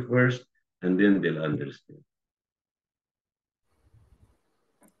defeat them first, and then they'll understand.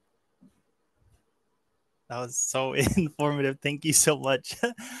 That was so informative. Thank you so much.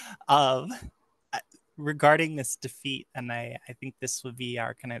 um, regarding this defeat, and I think this would be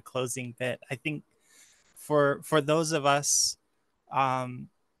our kind of closing bit. I think for those of us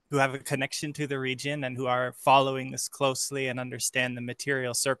who have a connection to the region and who are following this closely and understand the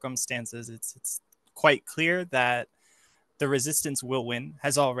material circumstances, it's quite clear that the resistance will win,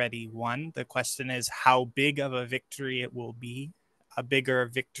 has already won. The question is how big of a victory it will be. A bigger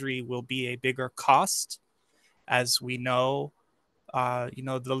victory will be a bigger cost. As we know,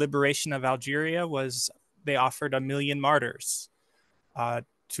 the liberation of Algeria they offered 1 million martyrs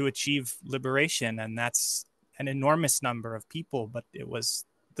to achieve liberation. And that's an enormous number of people, but it was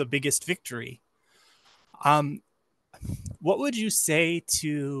the biggest victory. What would you say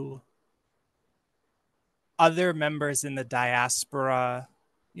to other members in the diaspora,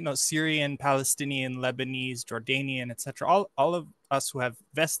 Syrian, Palestinian, Lebanese, Jordanian, etc., all of us who have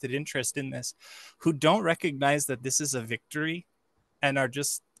vested interest in this, who don't recognize that this is a victory and are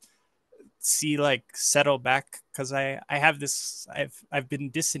just settle back? Because I've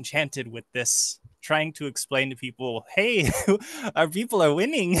been disenchanted with this, trying to explain to people, hey, our people are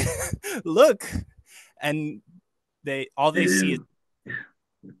winning. Look. And they see is,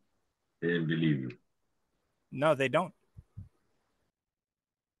 they didn't believe you. No, they don't.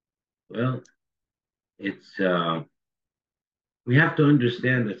 Well, it's we have to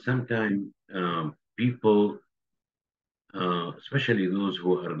understand that sometimes people, especially those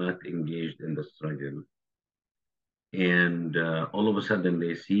who are not engaged in the struggle, and all of a sudden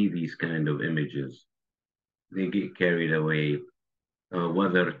they see these kind of images, they get carried away,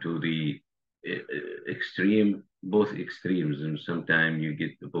 whether to the extreme, both extremes, and sometimes you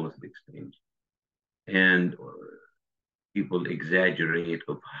get to both extremes. And people exaggerate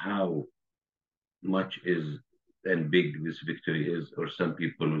of how much is and big this victory is, or some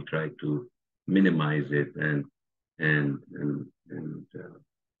people will try to minimize it and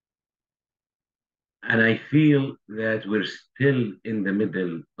I feel that we're still in the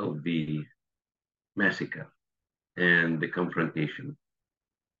middle of the massacre and the confrontation,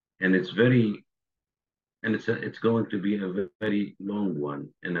 and it's going to be a very long one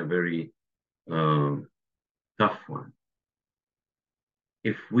and a very tough one.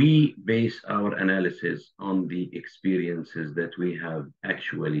 if we base our analysis on the experiences that we have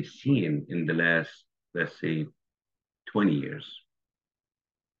actually seen in the last, let's say, 20 years,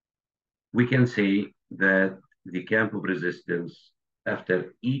 we can say that the camp of resistance,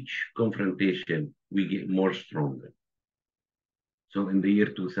 after each confrontation, we get more stronger. So in the year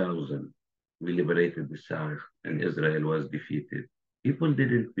 2000, we liberated the South and Israel was defeated. People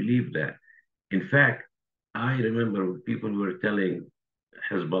didn't believe that. In fact, I remember people were telling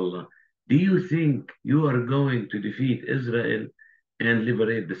Hezbollah, do you think you are going to defeat Israel and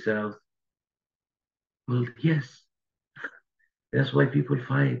liberate the South? Well, yes. That's why people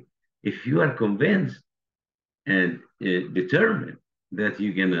fight. If you are convinced and determined that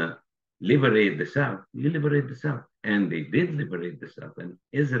you're going to liberate the South, you liberate the South. And they did liberate the South. And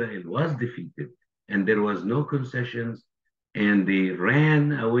Israel was defeated. And there was no concessions. And they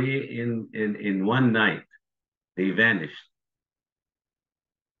ran away in one night. They vanished.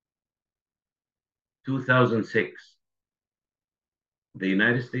 2006, the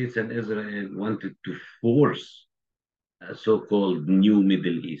United States and Israel wanted to force a so-called new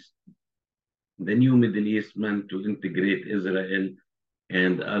Middle East. The new Middle East meant to integrate Israel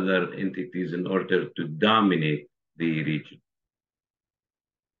and other entities in order to dominate the region.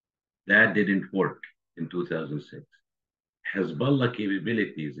 That didn't work in 2006. Hezbollah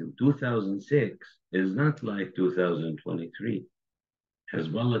capabilities in 2006 is not like 2023.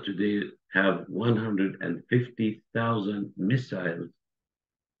 Hezbollah today have 150,000 missiles.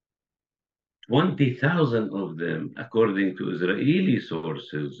 20,000 of them, according to Israeli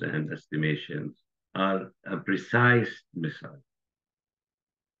sources and estimations, are a precise missile.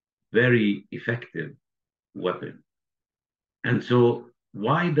 Very effective weapon. And so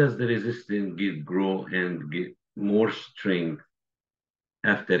why does the resistance grow and get more strength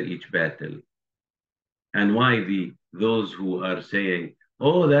after each battle? And why those who are saying,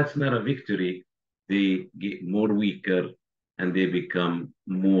 oh, that's not a victory, they get more weaker and they become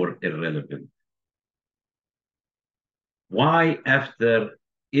more irrelevant? Why after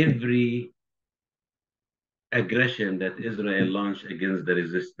every aggression that Israel launched against the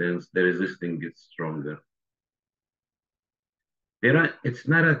resistance gets stronger? It's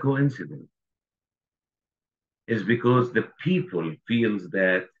not a coincidence. It's because the people feels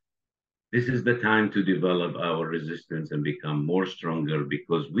that this is the time to develop our resistance and become more stronger,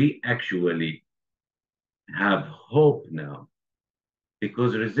 because we actually have hope now.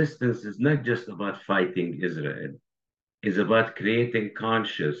 Because resistance is not just about fighting Israel. It's about creating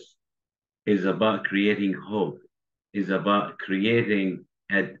conscious, is about creating hope, is about creating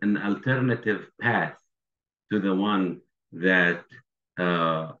an alternative path to the one that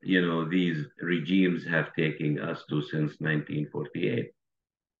these regimes have taken us to since 1948.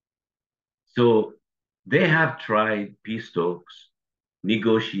 So they have tried peace talks,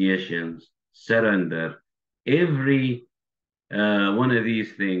 negotiations, surrender. Every one of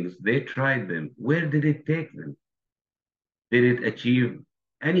these things, they tried them. Where did it take them? Did it achieve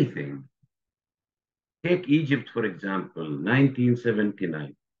anything? Take Egypt, for example,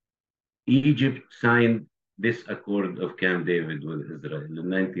 1979. Egypt signed this accord of Camp David with Israel in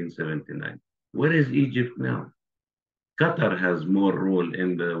 1979. Where is Egypt now? Qatar has more role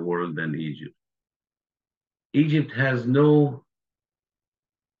in the world than Egypt. Egypt has no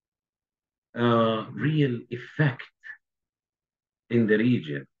real effect in the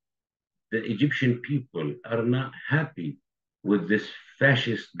region. The Egyptian people are not happy with this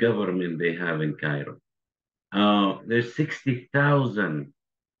fascist government they have in Cairo. There's 60,000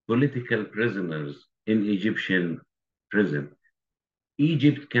 political prisoners in Egyptian prison.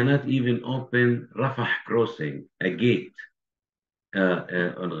 Egypt cannot even open Rafah crossing, a gate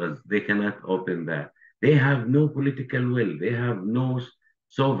on Gaza. They cannot open that. They have no political will. They have no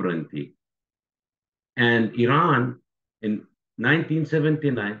sovereignty. And Iran, in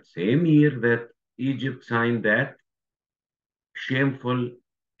 1979, same year that Egypt signed that shameful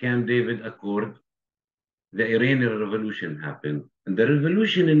Camp David Accord, the Iranian Revolution happened. And the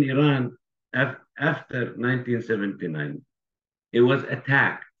revolution in Iran after 1979, it was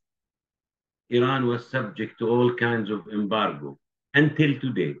attacked. Iran was subject to all kinds of embargo until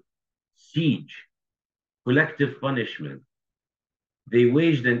today. Siege, collective punishment. They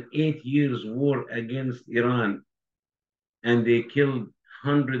waged an 8 years war against Iran, and they killed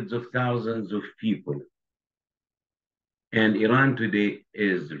hundreds of thousands of people. And Iran today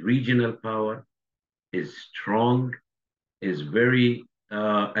is regional power, is strong, is very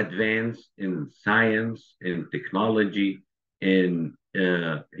advanced in science, in technology, in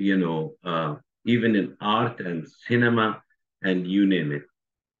even in art and cinema, and you name it.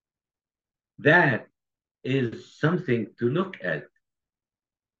 That is something to look at.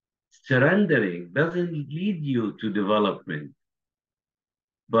 surrendering doesn't lead you to development,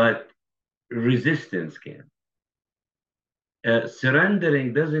 but resistance can. Surrendering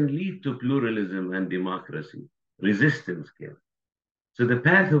doesn't lead to pluralism and democracy. Resistance can. So the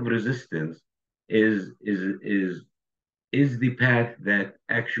path of resistance is the path that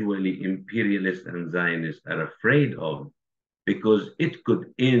actually imperialists and Zionists are afraid of, because it could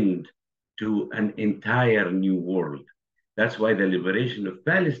end to an entire new world. That's why the liberation of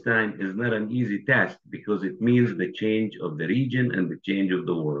Palestine is not an easy task, because it means the change of the region and the change of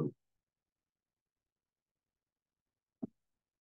the world.